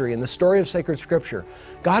history, in the story of sacred scripture,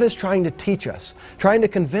 God is trying to teach us, trying to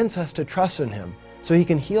convince us to trust in him so he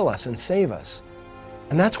can heal us and save us.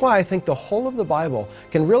 And that's why I think the whole of the Bible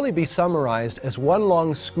can really be summarized as one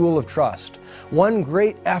long school of trust, one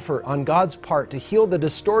great effort on God's part to heal the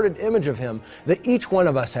distorted image of him that each one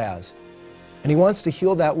of us has. And he wants to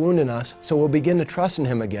heal that wound in us so we'll begin to trust in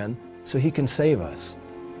him again so he can save us.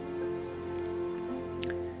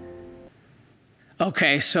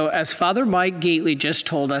 Okay, so as Father Mike Gately just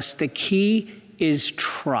told us, the key is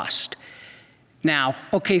trust. Now,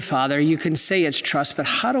 okay, Father, you can say it's trust, but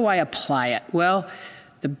how do I apply it? Well,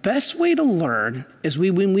 the best way to learn is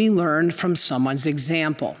when we learn from someone's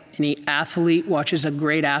example. Any athlete watches a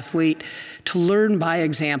great athlete to learn by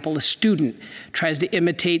example. A student tries to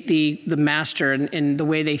imitate the master in the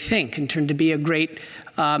way they think and turn to be a great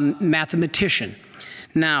mathematician.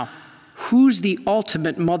 Now, who's the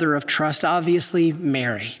ultimate mother of trust? Obviously,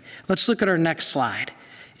 Mary. Let's look at our next slide.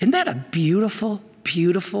 Isn't that a beautiful,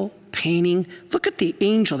 beautiful painting? Look at the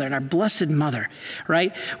angel there and our blessed mother,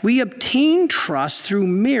 right? We obtain trust through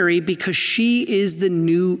Mary because she is the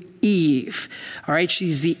new Eve, all right?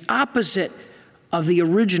 She's the opposite of the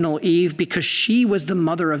original Eve because she was the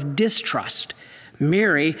mother of distrust.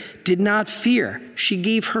 Mary did not fear. She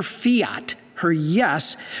gave her fiat, her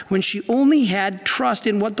yes when she only had trust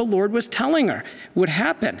in what the Lord was telling her would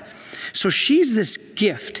happen. So she's this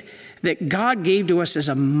gift that God gave to us as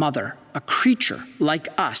a mother, a creature like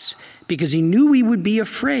us, because he knew we would be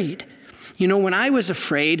afraid. You know, when I was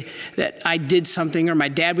afraid that I did something or my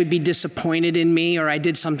dad would be disappointed in me or I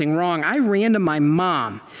did something wrong, I ran to my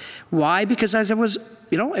mom. Why? Because as I was,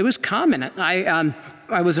 it was common.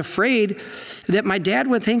 I was afraid that my dad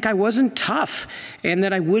would think I wasn't tough and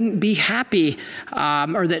that I wouldn't be happy,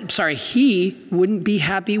 he wouldn't be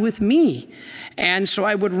happy with me. And so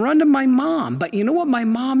I would run to my mom. But you know what my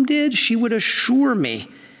mom did? She would assure me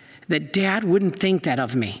that Dad wouldn't think that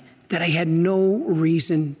of me, that I had no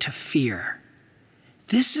reason to fear.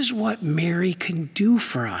 This is what Mary can do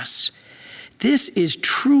for us. This is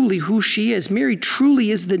truly who she is. Mary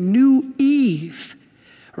truly is the new Eve,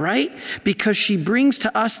 right? Because she brings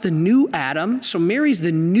to us the new Adam. So Mary's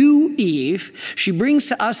the new Eve. She brings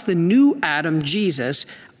to us the new Adam, Jesus,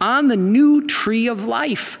 on the new tree of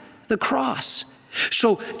life, the cross.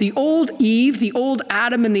 So the old Eve, the old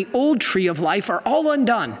Adam, and the old tree of life are all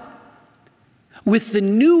undone. With the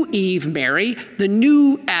new Eve, Mary, the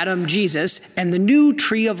new Adam, Jesus, and the new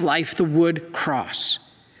tree of life, the wood cross.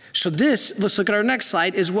 So this, let's look at our next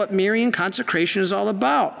slide, is what Marian consecration is all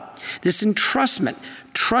about. This entrustment,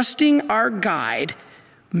 trusting our guide.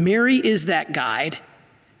 Mary is that guide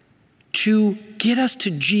to get us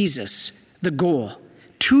to Jesus, the goal,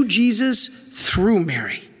 to Jesus through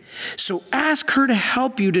Mary. So ask her to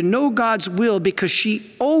help you to know God's will because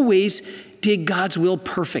she always did God's will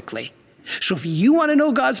perfectly. So if you want to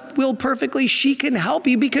know God's will perfectly, she can help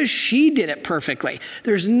you because she did it perfectly.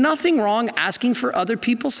 There's nothing wrong asking for other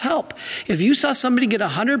people's help. If you saw somebody get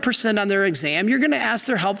 100% on their exam, you're going to ask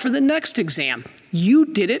their help for the next exam. You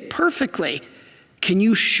did it perfectly. Can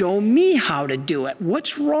you show me how to do it?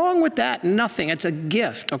 What's wrong with that? Nothing. It's a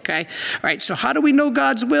gift, okay? All right, so how do we know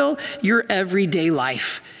God's will? Your everyday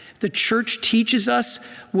life. The church teaches us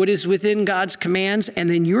what is within God's commands, and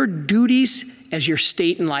then your duties as your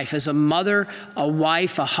state in life, as a mother, a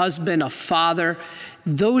wife, a husband, a father,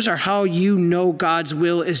 those are how you know God's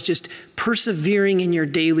will is just persevering in your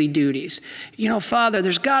daily duties. You know, Father,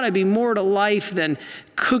 there's got to be more to life than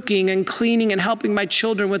cooking and cleaning and helping my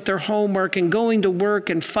children with their homework and going to work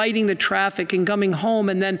and fighting the traffic and coming home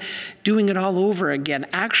and then doing it all over again.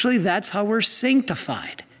 Actually, that's how we're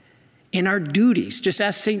sanctified. In our duties. Just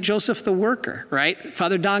ask St. Joseph the Worker, right?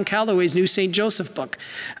 Father Don Calloway's new St. Joseph book.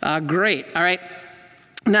 Great, all right.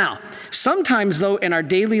 Now, sometimes though in our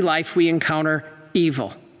daily life we encounter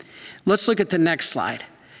evil. Let's look at the next slide.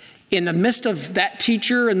 In the midst of that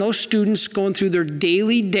teacher and those students going through their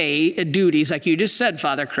daily duties, like you just said,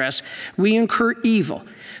 Father Chris, we incur evil.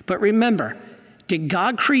 But remember, did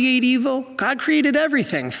God create evil? God created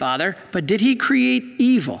everything, Father, but did he create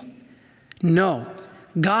evil? No.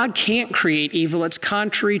 God can't create evil. It's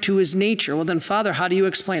contrary to his nature. Well, then, Father, how do you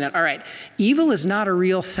explain it? All right, evil is not a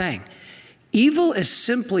real thing. Evil is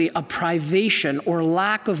simply a privation or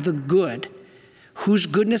lack of the good. Whose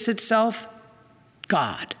goodness itself?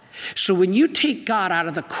 God. So when you take God out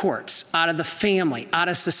of the courts, out of the family, out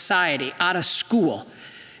of society, out of school,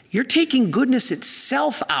 you're taking goodness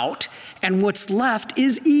itself out, and what's left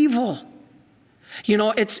is evil. You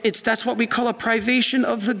know, that's what we call a privation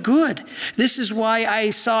of the good. This is why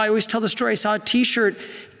I always tell the story, I saw a t-shirt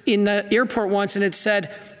in the airport once and it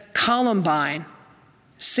said, Columbine,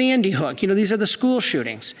 Sandy Hook, you know, these are the school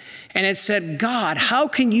shootings. And it said, God, how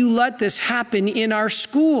can you let this happen in our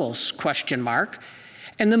schools, ?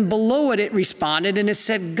 And then below it, it responded and it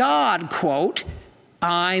said, God, quote,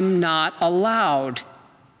 I'm not allowed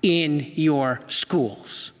in your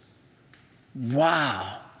schools.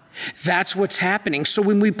 Wow. That's what's happening. So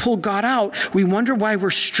when we pull God out, we wonder why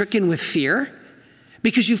we're stricken with fear.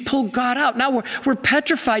 Because you've pulled God out. Now we're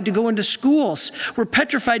petrified to go into schools. We're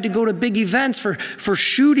petrified to go to big events for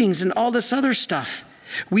shootings and all this other stuff.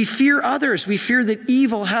 We fear others. We fear that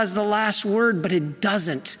evil has the last word, but it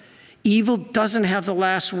doesn't. Evil doesn't have the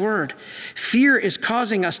last word. Fear is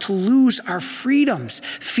causing us to lose our freedoms.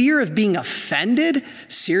 Fear of being offended?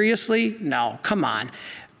 Seriously? No, come on.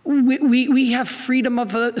 We have freedom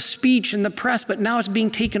of speech in the press, but now it's being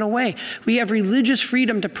taken away. We have religious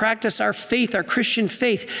freedom to practice our faith, our Christian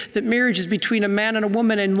faith, that marriage is between a man and a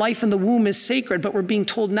woman and life in the womb is sacred, but we're being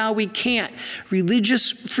told now we can't. Religious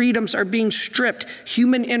freedoms are being stripped.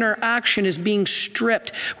 Human interaction is being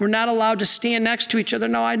stripped. We're not allowed to stand next to each other.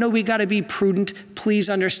 No, I know we got to be prudent. Please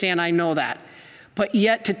understand, I know that. But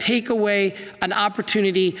yet to take away an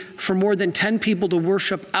opportunity for more than 10 people to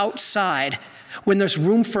worship outside when there's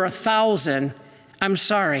room for 1,000, I'm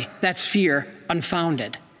sorry, that's fear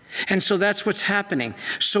unfounded. And so that's what's happening.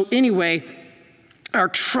 So anyway, Our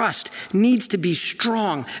trust needs to be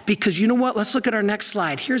strong because you know what? Let's look at our next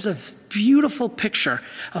slide. Here's a beautiful picture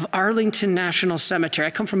of Arlington National Cemetery.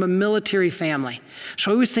 I come from a military family,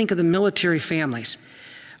 so I always think of the military families.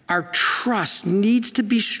 Our trust needs to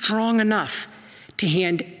be strong enough to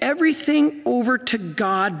hand everything over to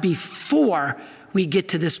God before we get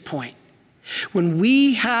to this point. When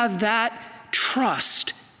we have that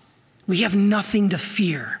trust, we have nothing to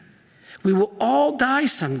fear. We will all die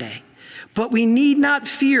someday. But we need not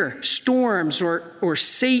fear storms or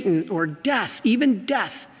Satan or death, even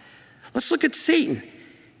death. Let's look at Satan.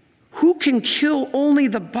 Who can kill only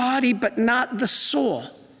the body but not the soul?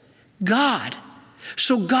 God.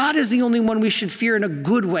 So God is the only one we should fear in a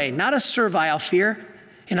good way, not a servile fear,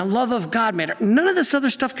 in a love of God manner. None of this other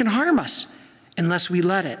stuff can harm us unless we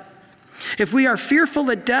let it. If we are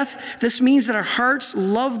fearful at death, this means that our hearts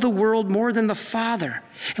love the world more than the Father.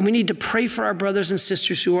 And we need to pray for our brothers and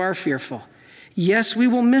sisters who are fearful. Yes, we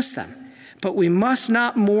will miss them, but we must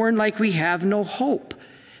not mourn like we have no hope.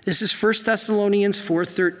 This is 1 Thessalonians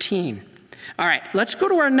 4:13. All right, let's go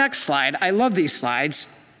to our next slide. I love these slides.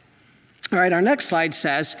 All right, our next slide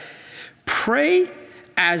says, pray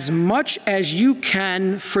as much as you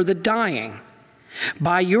can for the dying.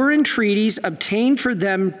 By your entreaties, obtain for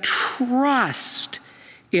them trust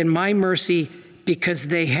in my mercy, because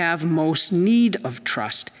they have most need of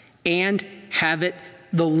trust and have it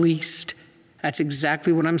the least. That's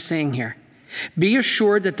exactly what I'm saying here. Be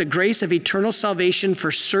assured that the grace of eternal salvation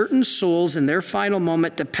for certain souls in their final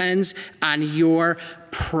moment depends on your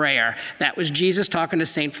prayer. That was Jesus talking to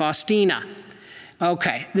St. Faustina.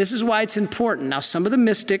 Okay, this is why it's important. Now, some of the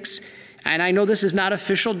mystics, and I know this is not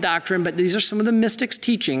official doctrine, but these are some of the mystics'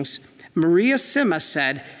 teachings. Maria Sima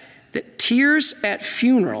said that tears at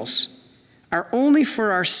funerals are only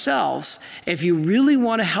for ourselves. If you really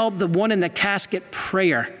want to help the one in the casket,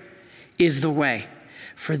 prayer is the way.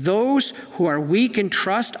 For those who are weak in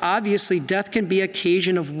trust, obviously death can be an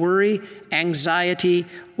occasion of worry, anxiety,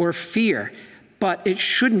 or fear, but it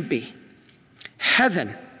shouldn't be.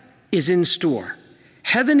 Heaven is in store.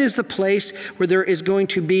 Heaven is the place where there is going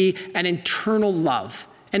to be an internal love,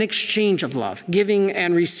 an exchange of love, giving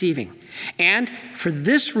and receiving. And for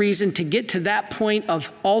this reason, to get to that point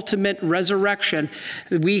of ultimate resurrection,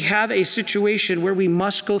 we have a situation where we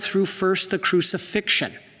must go through first the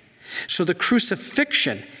crucifixion. So the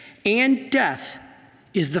crucifixion and death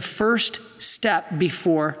is the first step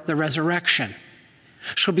before the resurrection.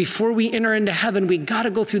 So before we enter into heaven, we got to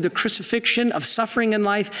go through the crucifixion of suffering in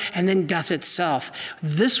life and then death itself.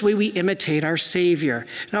 This way we imitate our Savior.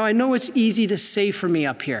 Now, I know it's easy to say for me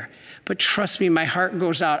up here, but trust me, my heart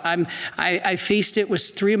goes out. I faced it with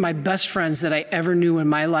three of my best friends that I ever knew in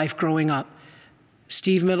my life growing up.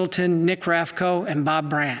 Steve Middleton, Nick Raffco, and Bob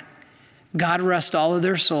Brandt. God rest all of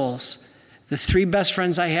their souls. The three best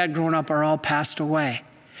friends I had growing up are all passed away.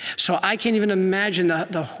 So I can't even imagine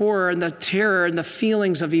the horror and the terror and the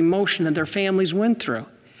feelings of emotion that their families went through.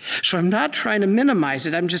 So I'm not trying to minimize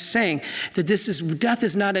it. I'm just saying that death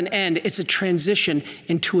is not an end. It's a transition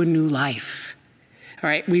into a new life. All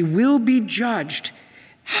right, we will be judged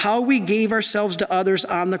how we gave ourselves to others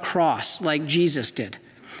on the cross like Jesus did.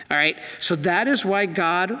 All right, so that is why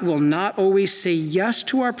God will not always say yes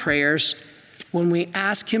to our prayers when we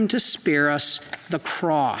ask him to spare us the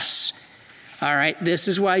cross. All right, this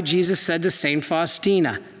is why Jesus said to St.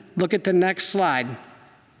 Faustina, look at the next slide.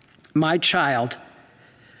 My child,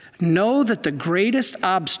 know that the greatest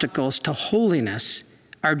obstacles to holiness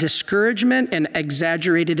are discouragement and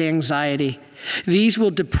exaggerated anxiety. These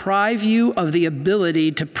will deprive you of the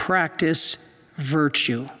ability to practice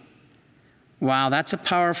virtue. Wow, that's a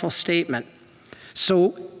powerful statement.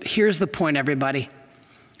 So here's the point, everybody.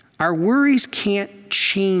 Our worries can't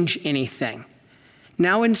change anything.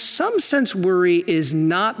 Now, in some sense, worry is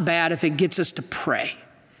not bad if it gets us to pray,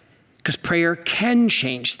 because prayer can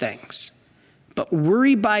change things. But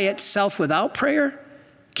worry by itself without prayer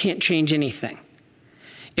can't change anything.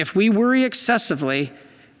 If we worry excessively,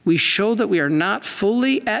 we show that we are not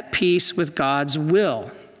fully at peace with God's will.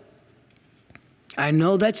 I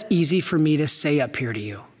know that's easy for me to say up here to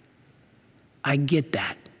you. I get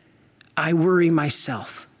that. I worry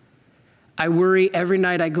myself. I worry every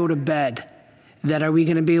night I go to bed that are we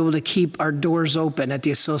going to be able to keep our doors open at the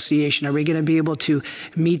association? Are we going to be able to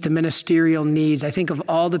meet the ministerial needs? I think of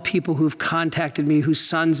all the people who've contacted me whose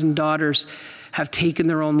sons and daughters have taken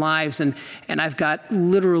their own lives, and I've got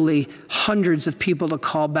literally hundreds of people to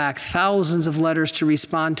call back, thousands of letters to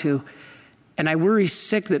respond to, and I worry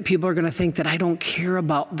sick that people are going to think that I don't care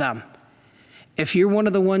about them. If you're one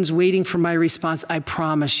of the ones waiting for my response, I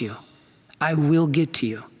promise you, I will get to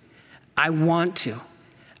you. I want to.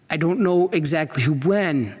 I don't know exactly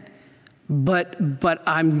when, but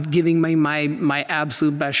I'm giving my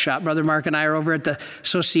absolute best shot. Brother Mark and I are over at the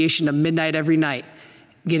Association of Midnight every night,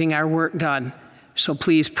 getting our work done. So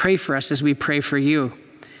please pray for us as we pray for you.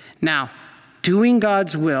 Now, doing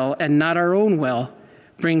God's will and not our own will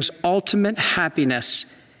brings ultimate happiness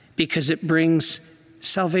because it brings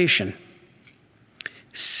salvation.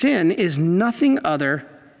 Sin is nothing other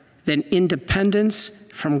than independence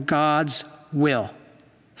from God's will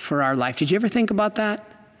for our life. Did you ever think about that?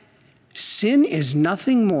 Sin is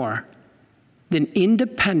nothing more than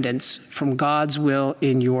independence from God's will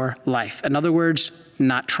in your life. In other words,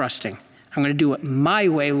 not trusting. I'm going to do it my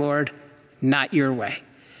way, Lord, not your way.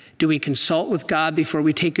 Do we consult with God before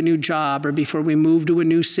we take a new job or before we move to a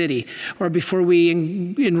new city or before we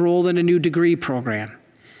enroll in a new degree program?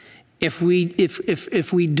 If we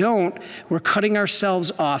don't, we're cutting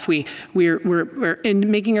ourselves off. We're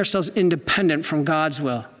making ourselves independent from God's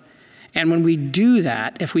will. And when we do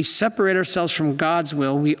that, if we separate ourselves from God's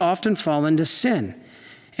will, we often fall into sin.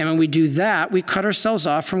 And when we do that, we cut ourselves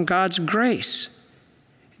off from God's grace.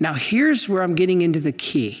 Now, here's where I'm getting into the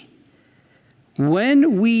key.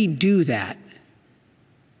 When we do that,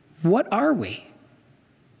 what are we?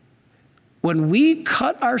 When we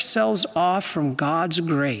cut ourselves off from God's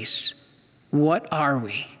grace, what are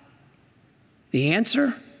we? The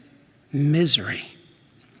answer? Misery.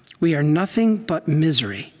 We are nothing but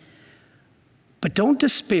misery. But don't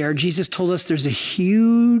despair. Jesus told us there's a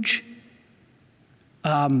huge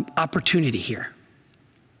opportunity here.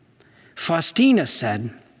 Faustina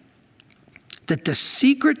said that the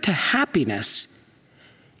secret to happiness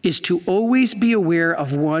is to always be aware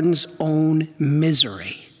of one's own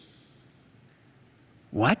misery.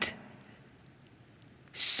 What?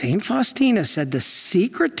 St. Faustina said the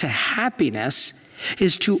secret to happiness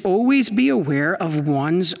is to always be aware of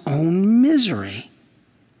one's own misery.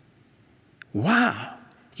 Wow.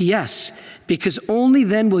 Yes, because only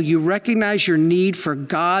then will you recognize your need for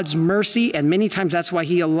God's mercy, and many times that's why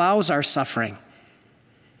he allows our suffering.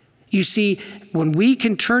 You see, when we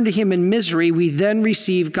can turn to him in misery, we then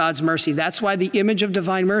receive God's mercy. That's why the image of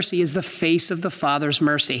divine mercy is the face of the Father's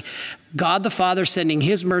mercy. God the Father sending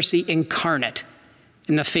his mercy incarnate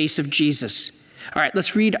in the face of Jesus. All right,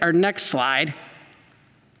 let's read our next slide.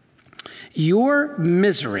 Your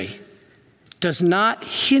misery does not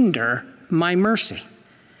hinder my mercy.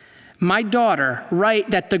 My daughter,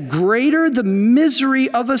 write that the greater the misery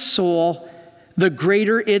of a soul, the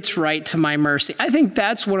greater its right to my mercy. I think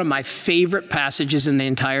that's one of my favorite passages in the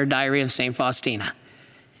entire diary of St. Faustina.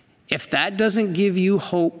 If that doesn't give you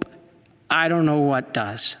hope, I don't know what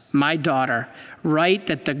does. My daughter, write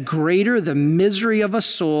that the greater the misery of a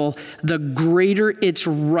soul, the greater its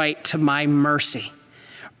right to my mercy.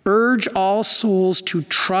 Urge all souls to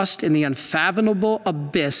trust in the unfathomable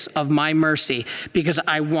abyss of my mercy because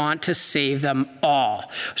I want to save them all.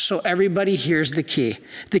 So everybody, here's the key.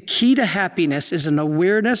 The key to happiness is an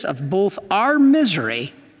awareness of both our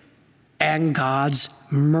misery and God's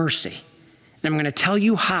mercy. And I'm going to tell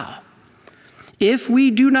you how. If we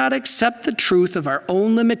do not accept the truth of our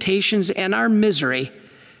own limitations and our misery,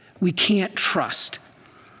 we can't trust.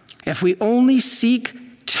 If we only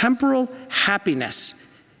seek temporal happiness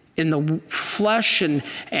in the flesh and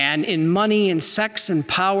in money and sex and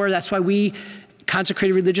power, that's why we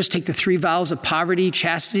consecrated religious take the 3 vows of poverty,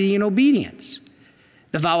 chastity, and obedience.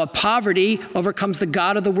 The vow of poverty overcomes the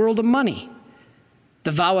god of the world of money.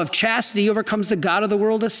 The vow of chastity overcomes the god of the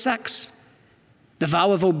world of sex. The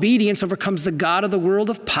vow of obedience overcomes the god of the world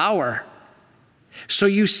of power. So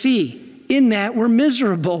you see, in that we're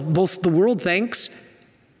miserable, most of the world thinks.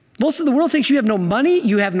 Most of the world thinks you have no money,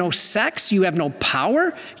 you have no sex, you have no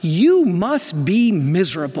power. You must be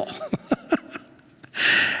miserable.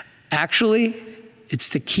 Actually, it's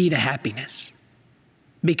the key to happiness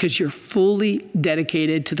because you're fully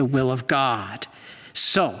dedicated to the will of God.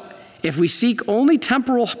 So, if we seek only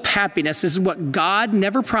temporal happiness, this is what God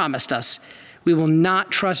never promised us, we will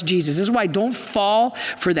not trust Jesus. This is why don't fall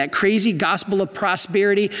for that crazy gospel of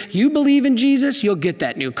prosperity. You believe in Jesus, you'll get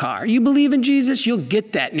that new car. You believe in Jesus, you'll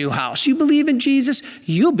get that new house. You believe in Jesus,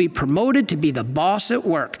 you'll be promoted to be the boss at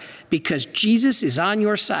work because Jesus is on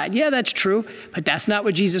your side. Yeah, that's true, but that's not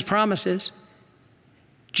what Jesus promises.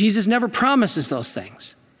 Jesus never promises those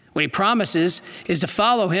things. What he promises is to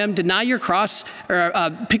follow him, deny your cross, or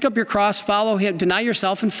pick up your cross, follow him, deny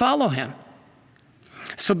yourself and follow him.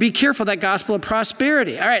 So be careful, that gospel of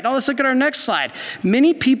prosperity. All right, now let's look at our next slide.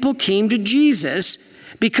 Many people came to Jesus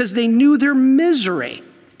because they knew their misery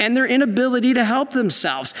and their inability to help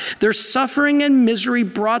themselves. Their suffering and misery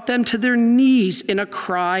brought them to their knees in a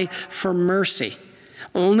cry for mercy.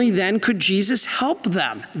 Only then could Jesus help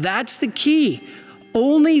them. That's the key.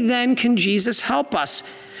 Only then can Jesus help us.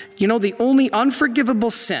 You know, the only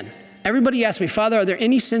unforgivable sin. Everybody asks me, Father, are there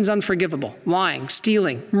any sins unforgivable? Lying,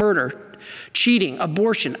 stealing, murder, cheating,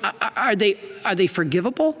 abortion. Are they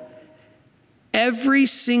forgivable? Every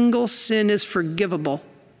single sin is forgivable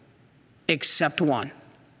except one.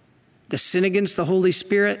 The sin against the Holy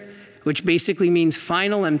Spirit, which basically means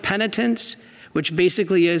final impenitence, which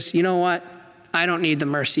basically is, you know what? I don't need the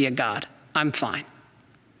mercy of God. I'm fine.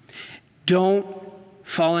 Don't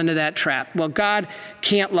fall into that trap. Well, God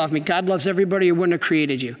can't love me. God loves everybody who wouldn't have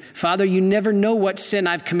created you. Father, you never know what sin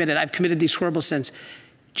I've committed. I've committed these horrible sins.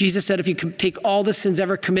 Jesus said if you take all the sins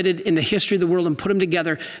ever committed in the history of the world and put them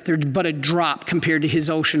together, they're but a drop compared to his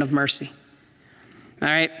ocean of mercy. All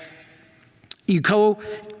right? You go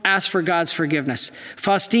ask for God's forgiveness.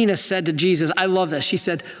 Faustina said to Jesus, I love this. She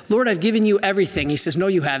said, Lord, I've given you everything. He says, no,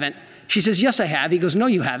 you haven't. She says, yes, I have. He goes, no,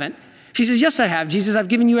 you haven't. She says, yes, I have. Jesus, I've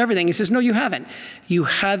given you everything. He says, no, you haven't. You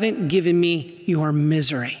haven't given me your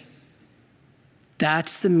misery.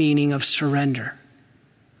 That's the meaning of surrender.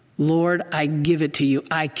 Lord, I give it to you.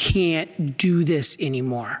 I can't do this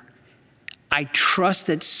anymore. I trust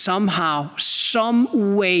that somehow,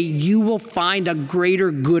 some way you will find a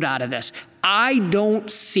greater good out of this. I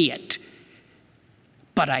don't see it,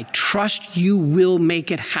 but I trust you will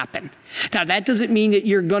make it happen. Now, that doesn't mean that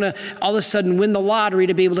you're going to all of a sudden win the lottery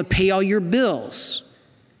to be able to pay all your bills.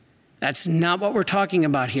 That's not what we're talking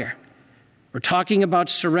about here. We're talking about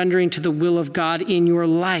surrendering to the will of God in your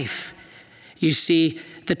life. You see,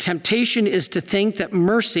 the temptation is to think that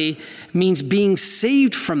mercy means being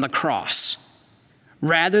saved from the cross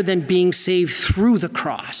rather than being saved through the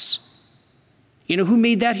cross. You know who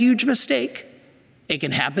made that huge mistake? It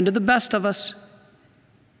can happen to the best of us.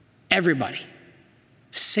 Everybody.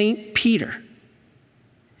 St. Peter.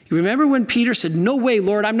 You remember when Peter said, no way,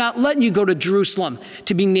 Lord, I'm not letting you go to Jerusalem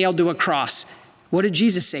to be nailed to a cross. What did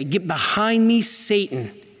Jesus say? Get behind me,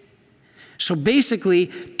 Satan. So basically,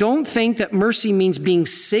 don't think that mercy means being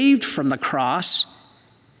saved from the cross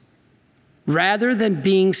rather than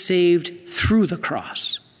being saved through the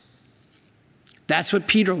cross. That's what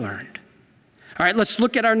Peter learned. All right, let's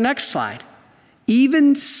look at our next slide.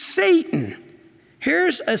 Even Satan.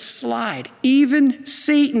 Here's a slide. Even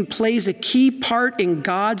Satan plays a key part in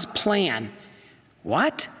God's plan.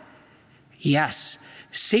 What? Yes.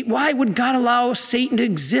 Why would God allow Satan to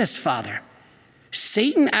exist, Father?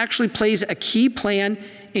 Satan actually plays a key part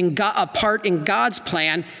in God's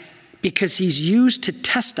plan because he's used to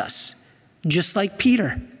test us, just like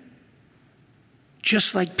Peter.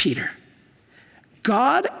 Just like Peter.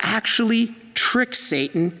 God actually tricks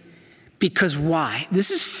Satan because why?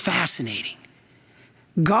 This is fascinating.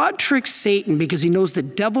 God tricks Satan because he knows the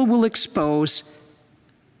devil will expose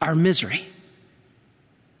our misery,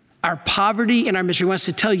 our poverty and our misery. He wants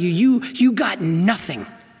to tell you, you got nothing.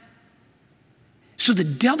 So the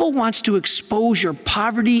devil wants to expose your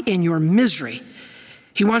poverty and your misery.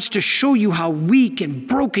 He wants to show you how weak and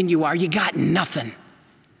broken you are. You got nothing.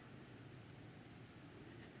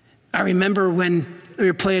 I remember when we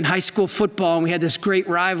were playing high school football and we had this great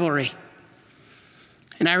rivalry.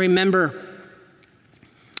 And I remember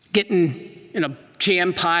getting in a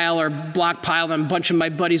jam pile or block pile, and a bunch of my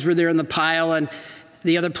buddies were there in the pile, and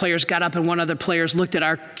the other players got up, and one of the players looked at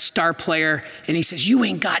our star player and he says, you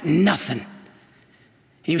ain't got nothing. And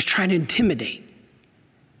he was trying to intimidate.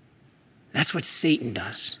 That's what Satan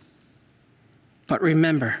does. But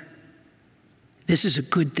remember, this is a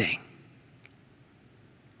good thing.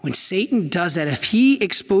 When Satan does that, if he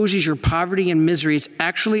exposes your poverty and misery, it's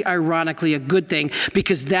actually ironically a good thing,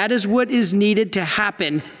 because that is what is needed to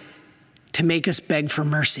happen to make us beg for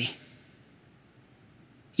mercy.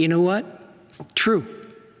 You know what? True.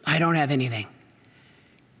 I don't have anything.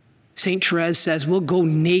 St. Therese says, we'll go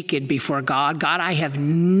naked before God. God, I have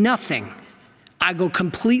nothing. I go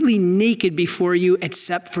completely naked before you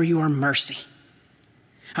except for your mercy.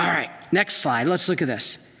 All right, next slide. Let's look at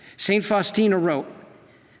this. St. Faustina wrote,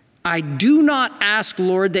 I do not ask,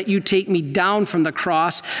 Lord, that you take me down from the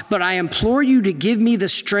cross, but I implore you to give me the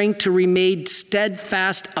strength to remain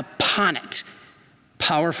steadfast upon it.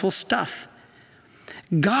 Powerful stuff.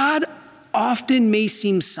 God often may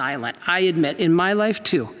seem silent. I admit, in my life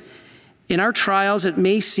too. In our trials, it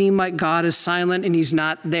may seem like God is silent and he's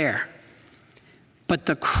not there. But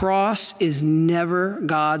the cross is never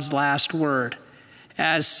God's last word.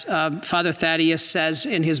 As Father Thaddeus says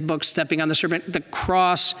in his book, Stepping on the Serpent, the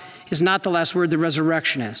cross is not the last word, the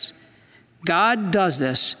resurrection is. God does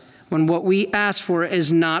this when what we ask for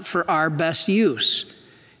is not for our best use.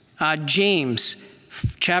 James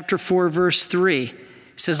chapter 4, verse 3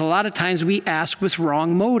 says a lot of times we ask with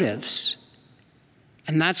wrong motives.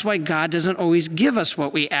 And that's why God doesn't always give us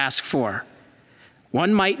what we ask for.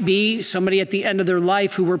 One might be somebody at the end of their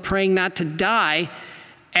life who we're praying not to die.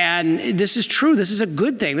 And this is true. This is a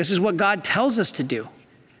good thing. This is what God tells us to do.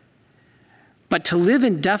 But to live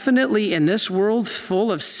indefinitely in this world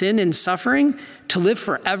full of sin and suffering, to live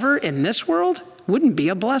forever in this world, wouldn't be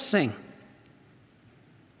a blessing.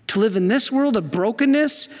 To live in this world of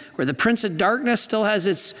brokenness, where the prince of darkness still has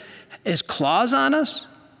his claws on us,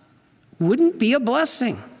 wouldn't be a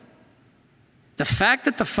blessing. The fact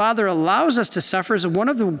that the Father allows us to suffer is one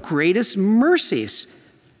of the greatest mercies.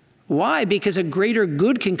 Why? Because a greater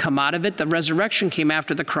good can come out of it. The resurrection came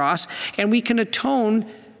after the cross, and we can atone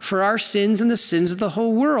for our sins and the sins of the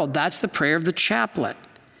whole world. That's the prayer of the chaplet.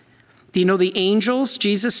 Do you know the angels?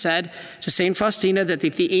 Jesus said to St. Faustina that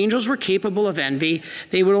if the angels were capable of envy,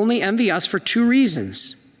 they would only envy us for two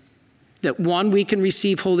reasons. That one, we can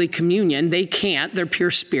receive Holy Communion. They can't. They're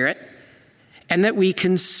pure spirit. And that we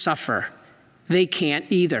can suffer. They can't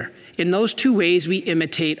either. In those two ways, we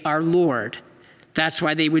imitate our Lord. That's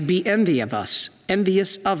why they would be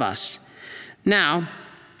envious of us. Now,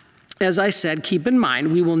 as I said, keep in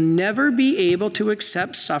mind, we will never be able to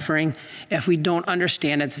accept suffering if we don't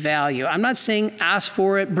understand its value. I'm not saying ask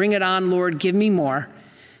for it, bring it on, Lord, give me more.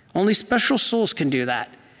 Only special souls can do that.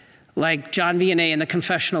 Like John Vianney in the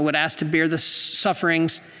confessional would ask to bear the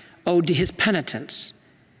sufferings owed to his penitence.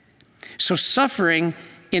 So suffering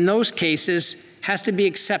in those cases has to be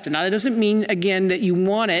accepted. Now, that doesn't mean, again, that you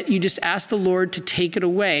want it. You just ask the Lord to take it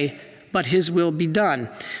away, but his will be done.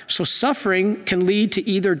 So suffering can lead to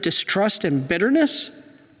either distrust and bitterness,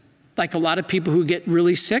 like a lot of people who get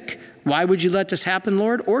really sick. Why would you let this happen,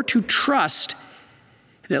 Lord? Or to trust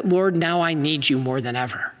that, Lord, now I need you more than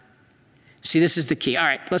ever. See, this is the key. All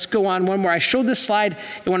right, let's go on one more. I showed this slide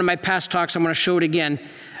in one of my past talks. I'm going to show it again.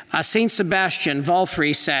 St. Sebastian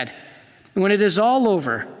Valfrey said, when it is all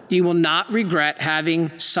over, you will not regret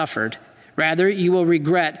having suffered. Rather, you will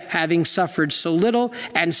regret having suffered so little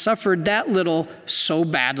and suffered that little so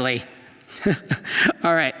badly.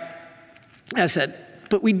 All right. I said,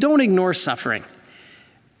 but we don't ignore suffering.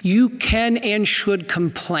 You can and should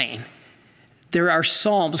complain. There are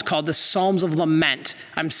psalms called the Psalms of Lament.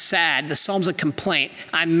 I'm sad. The Psalms of Complaint.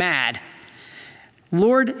 I'm mad.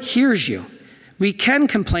 Lord hears you. We can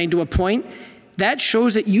complain to a point. That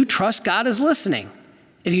shows that you trust God is listening.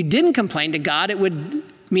 If you didn't complain to God, it would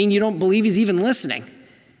mean you don't believe he's even listening.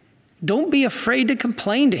 Don't be afraid to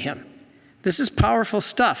complain to him. This is powerful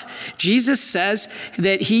stuff. Jesus says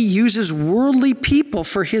that he uses worldly people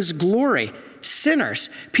for his glory, sinners.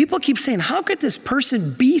 People keep saying, how could this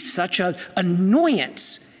person be such an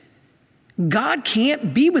annoyance? God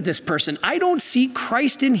can't be with this person. I don't see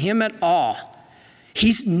Christ in him at all.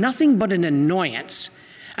 He's nothing but an annoyance.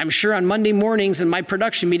 I'm sure on Monday mornings in my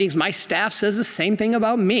production meetings, my staff says the same thing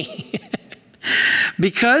about me.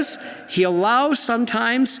 Because he allows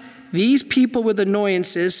sometimes these people with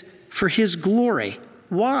annoyances for his glory.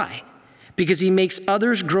 Why? Because he makes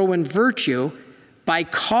others grow in virtue by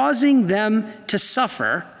causing them to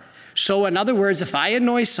suffer. So in other words, if I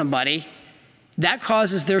annoy somebody, that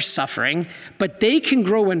causes their suffering, but they can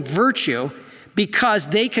grow in virtue because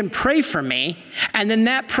they can pray for me, and then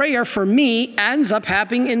that prayer for me ends up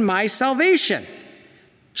happening in my salvation.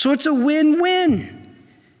 So it's a win-win.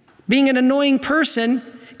 Being an annoying person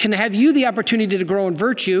can have you the opportunity to grow in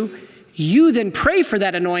virtue. You then pray for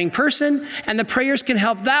that annoying person, and the prayers can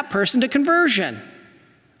help that person to conversion.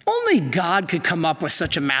 Only God could come up with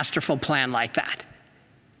such a masterful plan like that.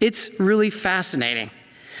 It's really fascinating.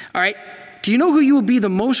 All right, do you know who you will be the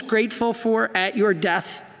most grateful for at your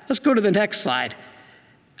death? Let's go to the next slide.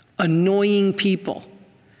 Annoying people.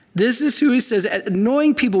 This is who he says,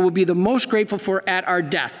 annoying people will be the most grateful for at our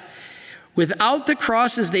death. Without the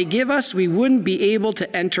crosses they give us, we wouldn't be able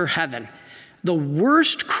to enter heaven. The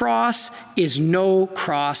worst cross is no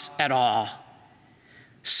cross at all.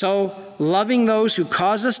 So loving those who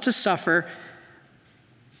cause us to suffer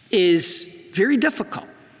is very difficult.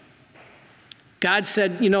 God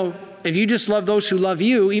said, if you just love those who love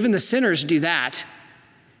you, even the sinners do that.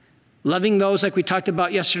 Loving those like we talked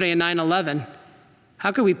about yesterday in 9/11,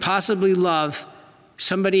 how could we possibly love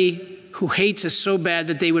somebody who hates us so bad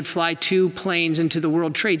that they would fly 2 planes into the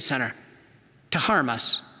World Trade Center to harm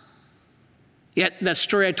us? Yet that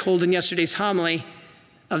story I told in yesterday's homily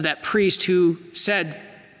of that priest who said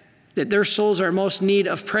that their souls are most in need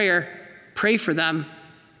of prayer, pray for them.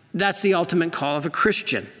 That's the ultimate call of a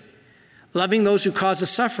Christian. Loving those who cause us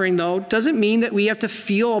suffering, though, doesn't mean that we have to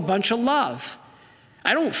feel a bunch of love.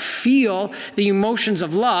 I don't feel the emotions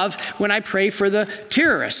of love when I pray for the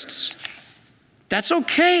terrorists. That's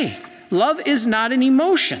okay. Love is not an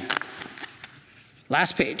emotion.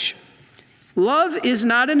 Last page. Love is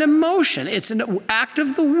not an emotion. It's an act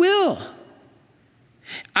of the will.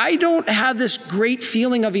 I don't have this great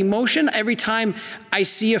feeling of emotion every time I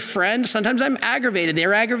see a friend. Sometimes I'm aggravated.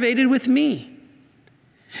 They're aggravated with me.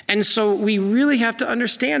 And so we really have to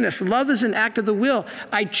understand this. Love is an act of the will.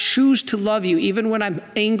 I choose to love you even when I'm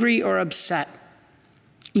angry or upset.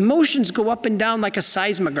 Emotions go up and down like a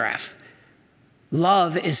seismograph.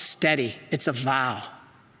 Love is steady. It's a vow.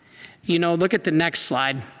 Look at the next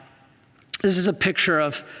slide. This is a picture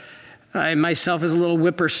of myself as a little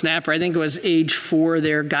whippersnapper. I think it was age 4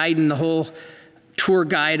 there, guiding the whole tour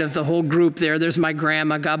guide of the whole group there. There's my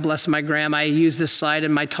grandma. God bless my grandma. I use this slide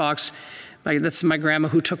in my talks. That's my grandma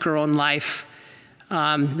who took her own life.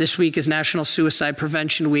 This week is National Suicide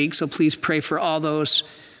Prevention Week, so please pray for all those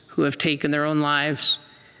who have taken their own lives.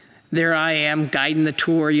 There I am guiding the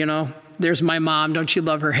tour, There's my mom. Don't you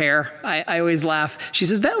love her hair? I always laugh. She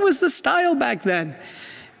says, that was the style back then.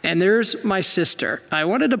 And there's my sister. I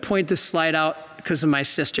wanted to point this slide out because of my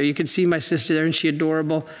sister. You can see my sister there, and she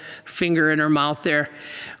adorable, finger in her mouth there.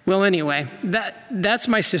 Well, anyway, that's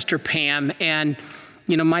my sister Pam. And,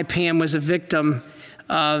 my Pam was a victim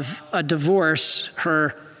of a divorce.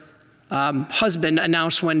 Her husband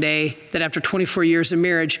announced one day that after 24 years of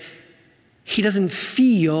marriage, he doesn't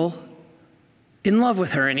feel in love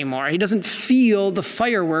with her anymore. He doesn't feel the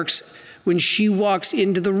fireworks when she walks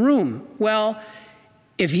into the room. Well,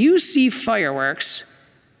 if you see fireworks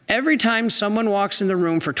every time someone walks in the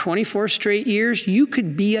room for 24 straight years, you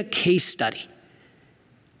could be a case study.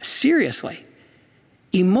 Seriously.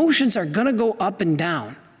 Emotions are going to go up and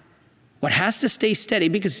down. What has to stay steady,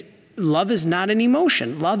 because love is not an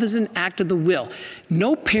emotion. Love is an act of the will.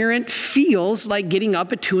 No parent feels like getting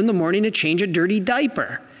up at 2 a.m. to change a dirty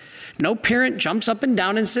diaper. No parent jumps up and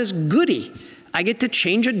down and says, goody, I get to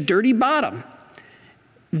change a dirty bottom.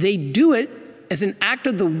 They do it as an act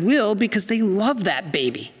of the will because they love that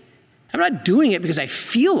baby. I'm not doing it because I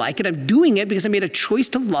feel like it. I'm doing it because I made a choice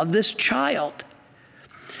to love this child.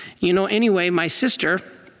 Anyway, my sister,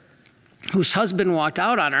 whose husband walked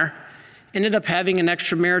out on her, ended up having an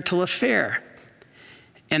extramarital affair.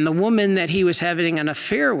 And the woman that he was having an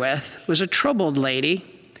affair with was a troubled lady.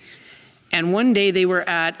 And one day they were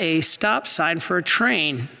at a stop sign for a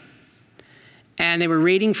train. And they were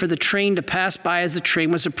waiting for the train to pass by. As the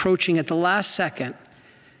train was approaching at the last second,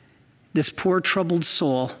 this poor troubled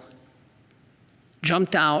soul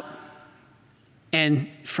jumped out in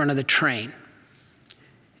front of the train.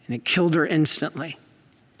 And it killed her instantly.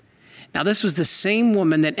 Now, this was the same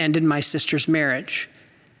woman that ended my sister's marriage.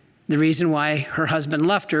 The reason why her husband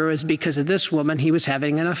left her was because of this woman he was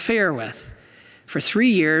having an affair with. For 3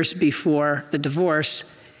 years before the divorce,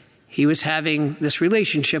 he was having this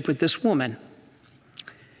relationship with this woman.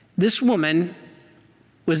 This woman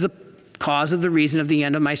was the cause of the reason of the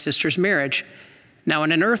end of my sister's marriage. Now,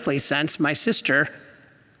 in an earthly sense, my sister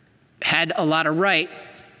had a lot of right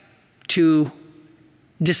to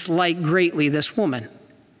dislike greatly this woman.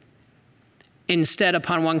 Instead,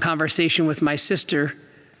 upon one conversation with my sister,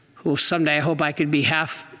 who someday I hope I could be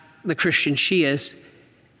half the Christian she is,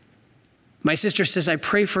 my sister says, I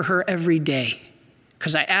pray for her every day.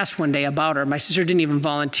 Because I asked one day about her. My sister didn't even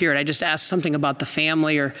volunteer it. I just asked something about the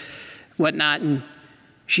family or whatnot. And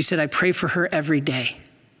she said, I pray for her every day.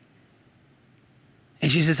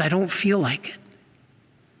 And she says, I don't feel like it.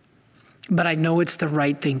 But I know it's the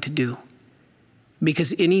right thing to do.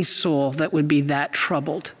 Because any soul that would be that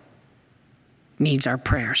troubled needs our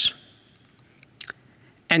prayers.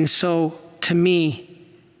 And so, to me,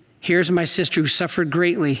 here's my sister who suffered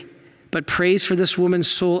greatly, but prays for this woman's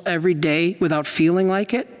soul every day without feeling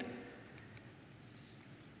like it.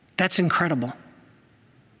 That's incredible.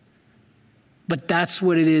 But that's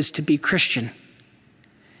what it is to be Christian.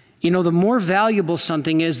 The more valuable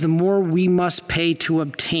something is, the more we must pay to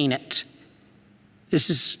obtain it. This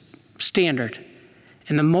is standard.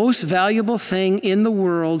 And the most valuable thing in the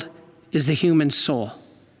world is the human soul,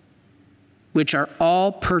 which are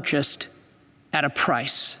all purchased at a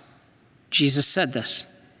price. Jesus said this.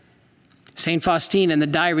 St. Faustina in the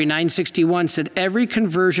Diary 961 said, every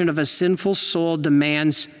conversion of a sinful soul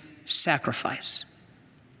demands sacrifice,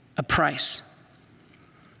 a price.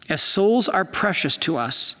 If souls are precious to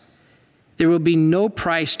us, there will be no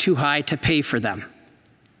price too high to pay for them.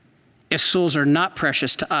 If souls are not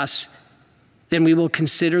precious to us, then we will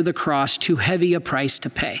consider the cross too heavy a price to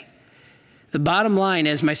pay. The bottom line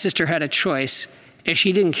is my sister had a choice. If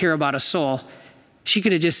she didn't care about a soul, she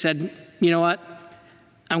could have just said, you know what?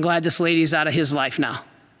 I'm glad this lady's out of his life now.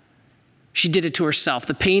 She did it to herself.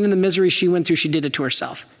 The pain and the misery she went through, she did it to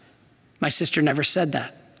herself. My sister never said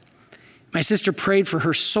that. My sister prayed for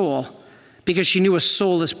her soul because she knew a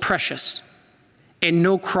soul is precious, and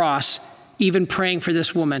no cross, even praying for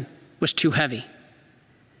this woman, was too heavy.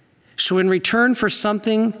 So in return for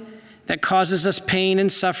something that causes us pain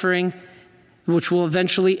and suffering, which will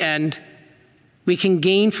eventually end, we can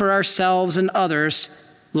gain for ourselves and others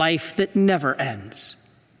life that never ends.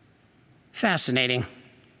 Fascinating.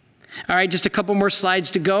 All right, just a couple more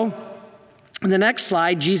slides to go. In the next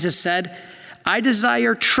slide, Jesus said, I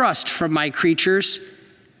desire trust from my creatures.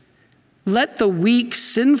 Let the weak,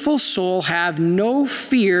 sinful soul have no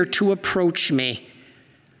fear to approach me.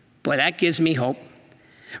 Boy, that gives me hope.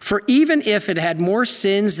 For even if it had more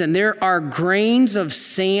sins than there are grains of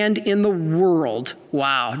sand in the world,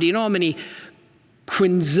 wow, do you know how many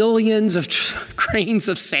quinzillions of grains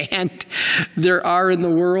of sand there are in the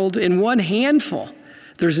world? In one handful,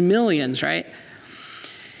 there's millions, right?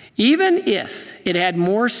 Even if it had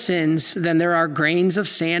more sins than there are grains of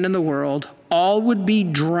sand in the world, all would be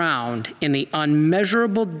drowned in the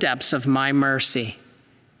unmeasurable depths of my mercy.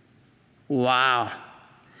 Wow.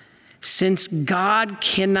 Since God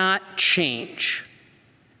cannot change.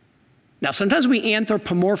 Now, sometimes we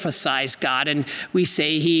anthropomorphize God and we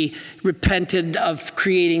say he repented of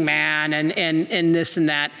creating man and this and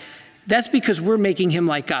that. That's because we're making him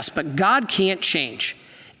like us, but God can't change.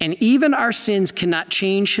 And even our sins cannot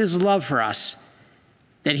change his love for us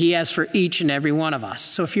that he has for each and every one of us.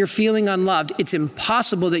 So if you're feeling unloved, it's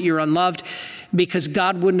impossible that you're unloved because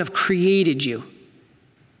God wouldn't have created you.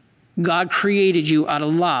 God created you out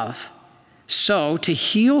of love. So to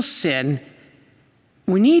heal sin,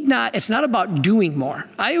 it's not about doing more.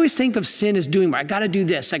 I always think of sin as doing more. I got to do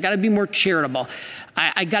this. I got to be more charitable.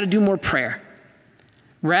 I got to do more prayer.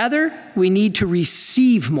 Rather, we need to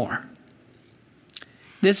receive more.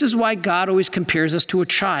 This is why God always compares us to a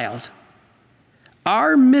child.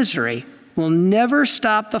 Our misery will never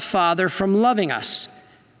stop the Father from loving us.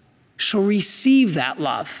 So receive that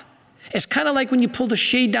love. It's kind of like when you pull the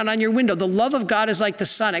shade down on your window. The love of God is like the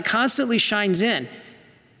sun. It constantly shines in.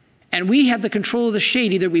 And we have the control of the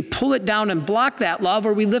shade. Either we pull it down and block that love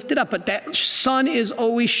or we lift it up. But that sun is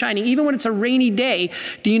always shining. Even when it's a rainy day,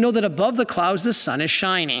 do you know that above the clouds, the sun is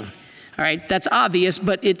shining? All right, that's obvious,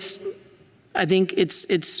 but I think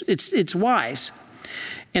it's wise.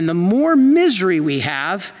 And the more misery we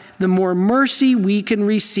have, the more mercy we can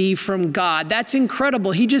receive from God. That's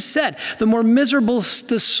incredible. He just said, the more miserable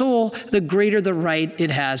the soul, the greater the right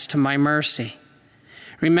it has to my mercy.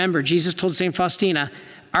 Remember, Jesus told St. Faustina,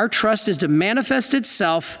 our trust is to manifest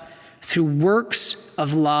itself through works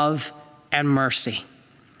of love and mercy.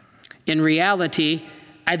 In reality,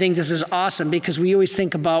 I think this is awesome because we always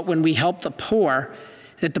think about when we help the poor,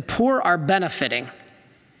 that the poor are benefiting.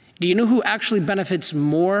 Do you know who actually benefits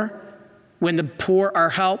more when the poor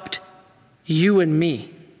are helped? You and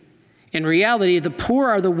me. In reality, the poor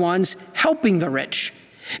are the ones helping the rich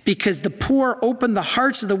because the poor open the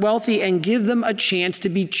hearts of the wealthy and give them a chance to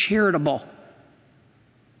be charitable.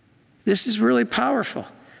 This is really powerful.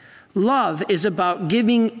 Love is about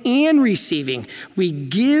giving and receiving. We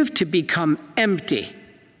give to become empty,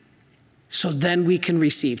 so then we can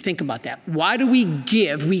receive. Think about that. Why do we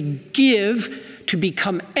give? We give to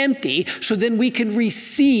become empty, so then we can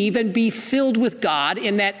receive and be filled with God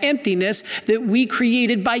in that emptiness that we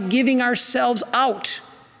created by giving ourselves out.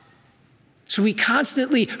 So we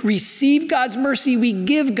constantly receive God's mercy, we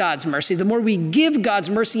give God's mercy. The more we give God's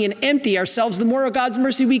mercy and empty ourselves, the more of God's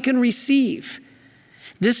mercy we can receive.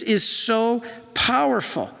 This is so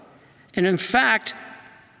powerful. And in fact,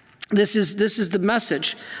 this is the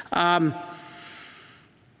message.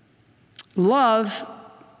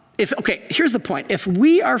 Here's the point. If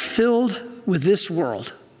we are filled with this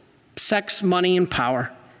world, sex, money, and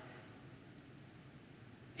power,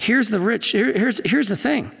 here's the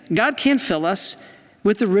thing. God can't fill us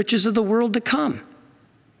with the riches of the world to come.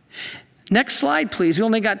 Next slide, please. We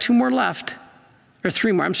only got 2 more left. Or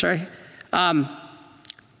 3 more, I'm sorry.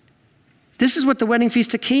 This is what the wedding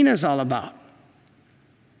feast of Cana is all about.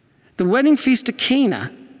 The wedding feast of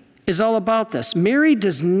Cana is all about this. Mary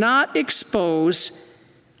does not expose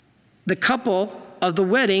the couple of the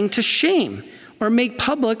wedding to shame or make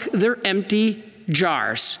public their empty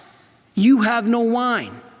jars. You have no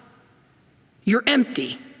wine. You're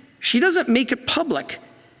empty. She doesn't make it public.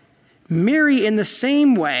 Mary, in the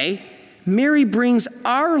same way, Mary brings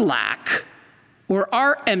our lack or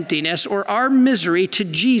our emptiness or our misery to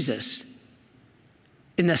Jesus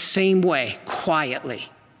in the same way, quietly.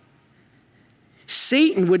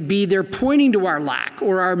 Satan would be there pointing to our lack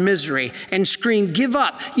or our misery and scream, give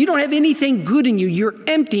up. You don't have anything good in you. You're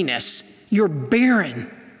emptiness. You're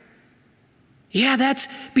barren. Yeah, that's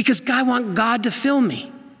because I want God to fill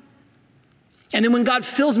me. And then when God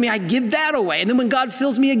fills me, I give that away. And then when God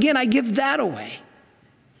fills me again, I give that away.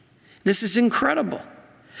 This is incredible.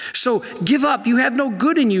 So give up. You have no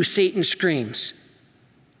good in you, Satan screams.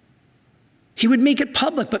 He would make it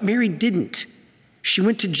public, but Mary didn't. She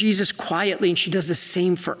went to Jesus quietly, and she does the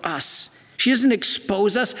same for us. She doesn't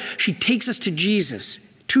expose us. She takes us to Jesus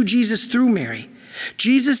through Mary.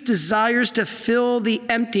 Jesus desires to fill the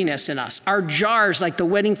emptiness in us, our jars like the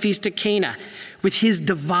wedding feast at Cana, with his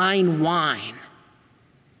divine wine.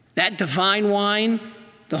 That divine wine,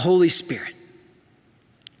 the Holy Spirit.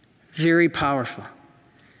 Very powerful.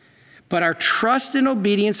 But our trust and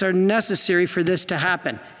obedience are necessary for this to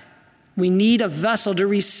happen. We need a vessel to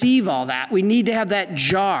receive all that. We need to have that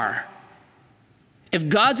jar. If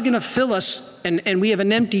God's going to fill us and we have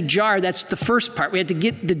an empty jar, that's the first part. We have to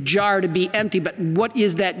get the jar to be empty. But what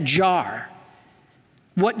is that jar?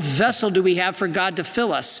 What vessel do we have for God to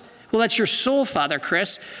fill us? Well, that's your soul, Father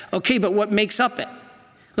Chris. Okay, but what makes up it?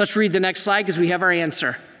 Let's read the next slide because we have our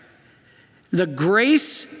answer. The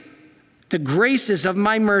graces of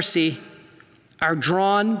my mercy are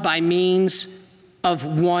drawn by means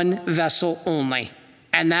of one vessel only.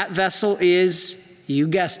 And that vessel is, you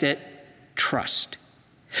guessed it, trust.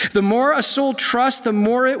 The more a soul trusts, the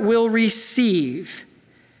more it will receive.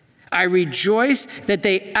 I rejoice that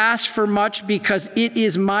they ask for much because it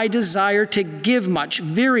is my desire to give much,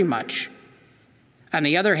 very much. On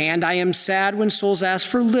the other hand, I am sad when souls ask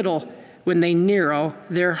for little, when they narrow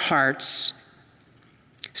their hearts.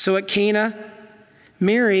 So at Cana,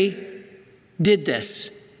 Mary did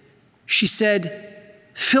this. She said,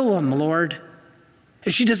 fill them, Lord.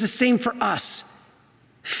 And she does the same for us.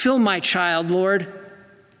 Fill my child, Lord.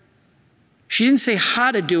 She didn't say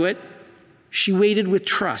how to do it. She waited with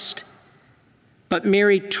trust. But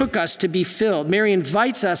Mary took us to be filled. Mary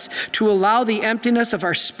invites us to allow the emptiness of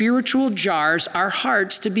our spiritual jars, our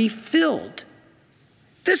hearts, to be filled.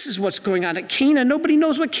 This is what's going on at Cana. Nobody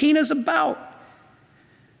knows what Cana is about.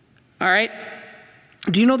 All right?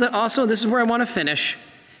 Do you know that also, this is where I want to finish.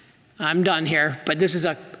 I'm done here, but this is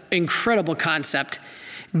an incredible concept.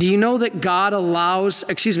 Do you know that God also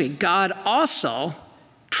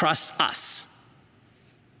trusts us?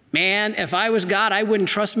 Man, if I was God, I wouldn't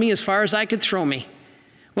trust me as far as I could throw me.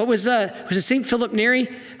 Was it St. Philip Neri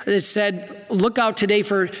that said, look out today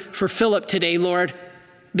for Philip today, Lord,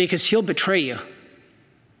 because he'll betray you.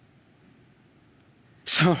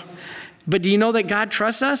 So, but do you know that God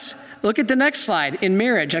trusts us? Look at the next slide. In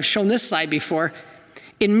marriage, I've shown this slide before.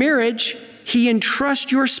 In marriage, he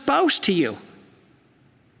entrusts your spouse to you,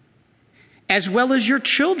 as well as your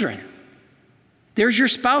children. There's your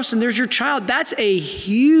spouse and there's your child. That's a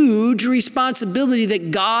huge responsibility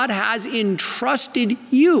that God has entrusted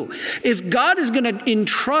you. If God is going to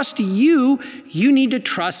entrust you, you need to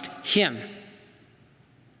trust him.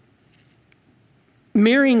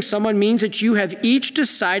 Marrying someone means that you have each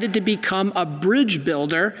decided to become a bridge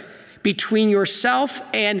builder between yourself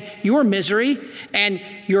and your misery, and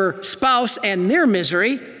your spouse and their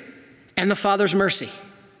misery, and the Father's mercy.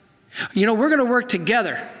 You know, we're going to work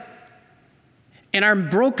together in our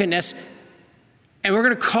brokenness, and we're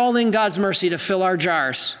going to call in God's mercy to fill our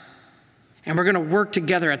jars. And we're going to work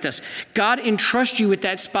together at this. God entrusts you with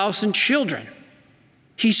that spouse and children.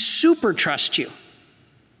 He super trusts you.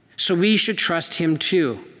 So we should trust him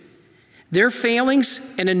too. Their failings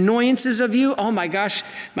and annoyances of you, oh my gosh,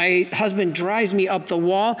 my husband drives me up the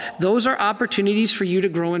wall. Those are opportunities for you to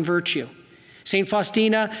grow in virtue. St.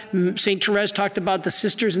 Faustina, St. Therese talked about the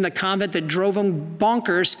sisters in the convent that drove them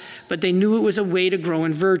bonkers, but they knew it was a way to grow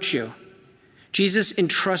in virtue. Jesus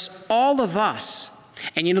entrusts all of us.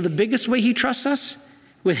 And you know the biggest way he trusts us?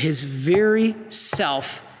 With his very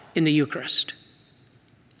self in the Eucharist.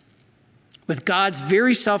 With God's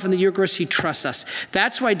very self in the Eucharist, he trusts us.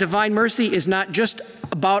 That's why divine mercy is not just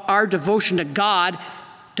about our devotion to God.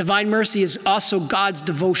 Divine mercy is also God's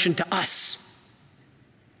devotion to us.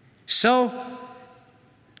 So,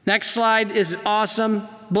 next slide is awesome.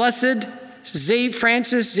 Blessed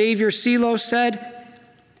Francis Xavier Silo said,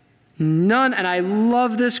 none, and I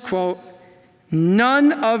love this quote,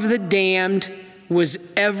 none of the damned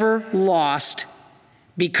was ever lost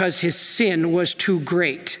because his sin was too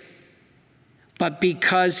great, but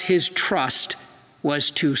because his trust was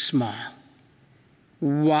too small.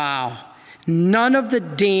 Wow. None of the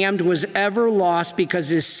damned was ever lost because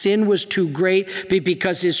his sin was too great, but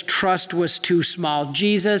because his trust was too small.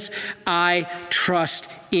 Jesus, I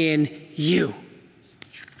trust in you.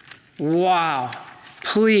 Wow.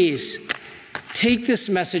 Please take this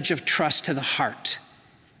message of trust to the heart.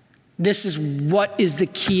 This is what is the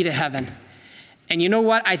key to heaven. And you know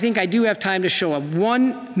what? I think I do have time to show a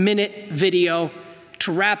 1-minute video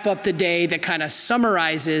to wrap up the day that kind of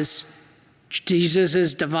summarizes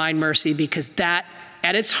Jesus' divine mercy, because that,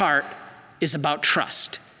 at its heart, is about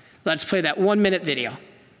trust. Let's play that 1-minute video.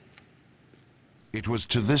 It was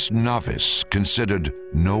to this novice, considered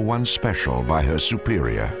no one special by her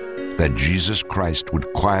superior, that Jesus Christ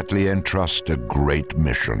would quietly entrust a great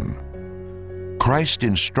mission. Christ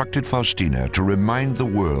instructed Faustina to remind the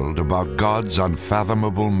world about God's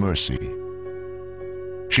unfathomable mercy.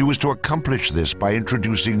 She was to accomplish this by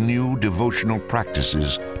introducing new devotional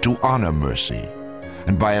practices to honor mercy,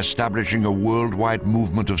 and by establishing a worldwide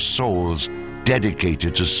movement of souls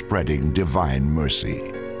dedicated to spreading divine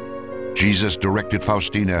mercy. Jesus directed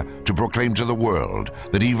Faustina to proclaim to the world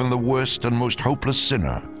that even the worst and most hopeless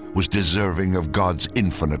sinner was deserving of God's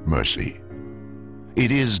infinite mercy.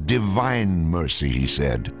 It is divine mercy, he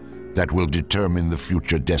said, that will determine the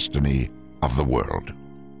future destiny of the world.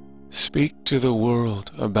 Speak to the world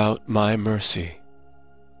about my mercy.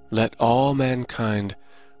 Let all mankind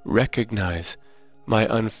recognize my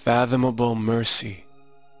unfathomable mercy.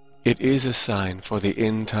 It is a sign for the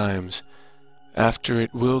end times. After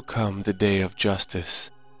it will come the day of justice.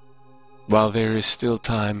 While there is still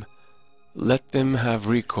time, let them have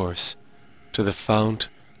recourse to the fount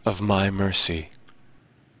of my mercy.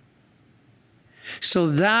 So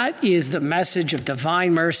that is the message of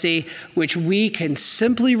divine mercy, which we can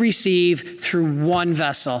simply receive through one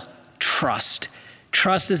vessel, trust.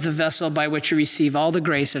 Trust is the vessel by which we receive all the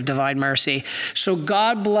grace of divine mercy. So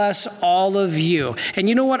God bless all of you. And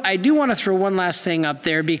you know what? I do want to throw one last thing up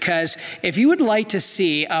there, because if you would like to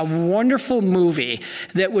see a wonderful movie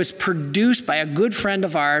that was produced by a good friend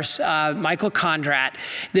of ours, Michael Kondrat,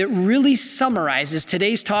 that really summarizes,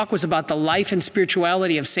 today's talk was about the life and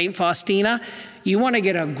spirituality of St. Faustina. You want to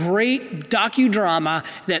get a great docudrama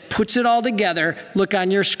that puts it all together, look on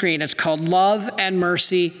your screen. It's called Love and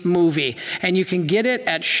Mercy Movie. And you can get it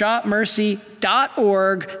at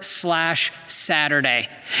shopmercy.org/Saturday.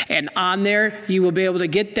 And on there, you will be able to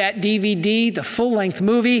get that DVD, the full-length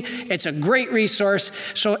movie. It's a great resource.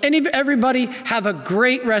 So everybody, have a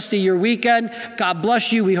great rest of your weekend. God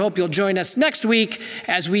bless you. We hope you'll join us next week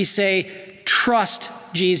as we say, trust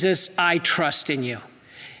Jesus, I trust in you.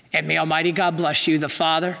 And may Almighty God bless you, the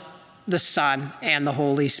Father, the Son, and the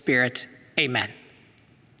Holy Spirit. Amen.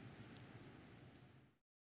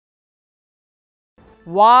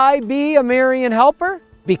 Why be a Marian helper?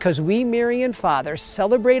 Because we Marian fathers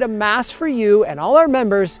celebrate a Mass for you and all our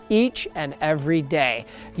members each and every day.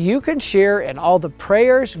 You can share in all the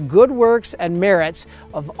prayers, good works, and merits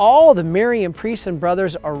of all the Marian priests and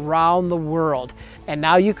brothers around the world. And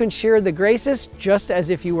now you can share the graces just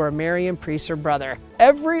as if you were a Marian priest or brother.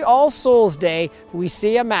 Every All Souls Day, we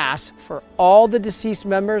say a Mass for all the deceased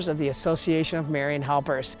members of the Association of Marian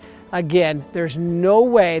Helpers. Again, there's no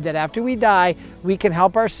way that after we die, we can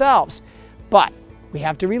help ourselves. But we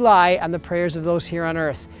have to rely on the prayers of those here on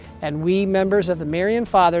earth. And we, members of the Marian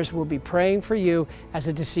Fathers, will be praying for you as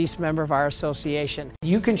a deceased member of our association.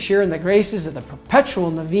 You can share in the graces of the perpetual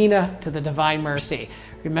novena to the Divine Mercy.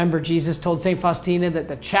 Remember, Jesus told St. Faustina that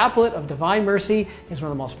the chaplet of Divine Mercy is one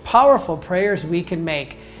of the most powerful prayers we can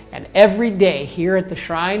make. And every day here at the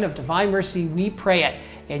Shrine of Divine Mercy, we pray it,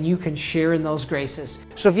 and you can share in those graces.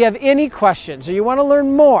 So if you have any questions or you want to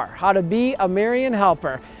learn more how to be a Marian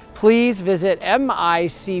helper, please visit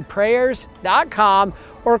micprayers.com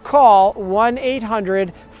or call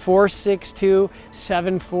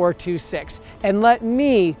 1-800-462-7426 and let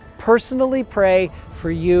me personally pray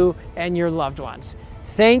for you and your loved ones.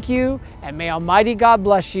 Thank you, and may Almighty God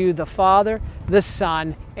bless you, the Father, the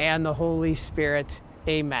Son, and the Holy Spirit.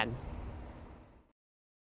 Amen.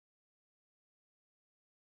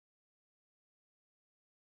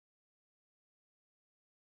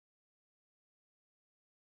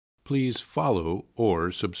 Please follow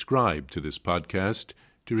or subscribe to this podcast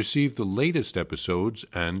to receive the latest episodes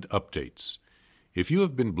and updates. If you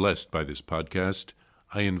have been blessed by this podcast,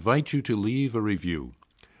 I invite you to leave a review.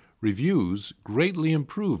 Reviews greatly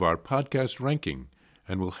improve our podcast ranking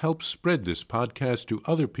and will help spread this podcast to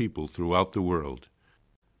other people throughout the world.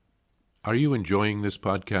 Are you enjoying this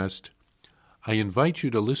podcast? I invite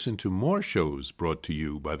you to listen to more shows brought to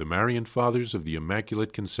you by the Marian Fathers of the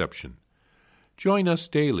Immaculate Conception. Join us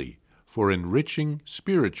daily for enriching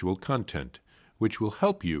spiritual content, which will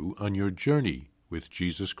help you on your journey with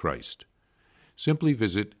Jesus Christ. Simply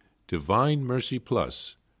visit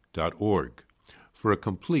DivineMercyPlus.org for a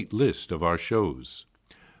complete list of our shows.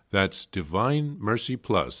 That's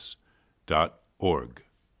DivineMercyPlus.org.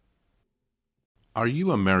 Are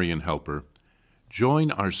you a Marian helper?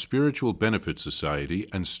 Join our Spiritual Benefit Society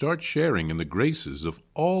and start sharing in the graces of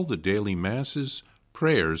all the daily masses,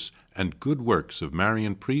 prayers, and good works of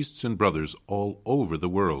Marian priests and brothers all over the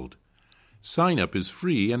world. Sign up is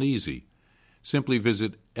free and easy. Simply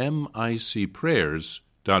visit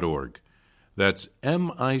micprayers.org. That's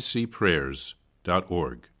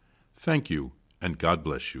micprayers.org. Thank you, and God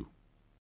bless you.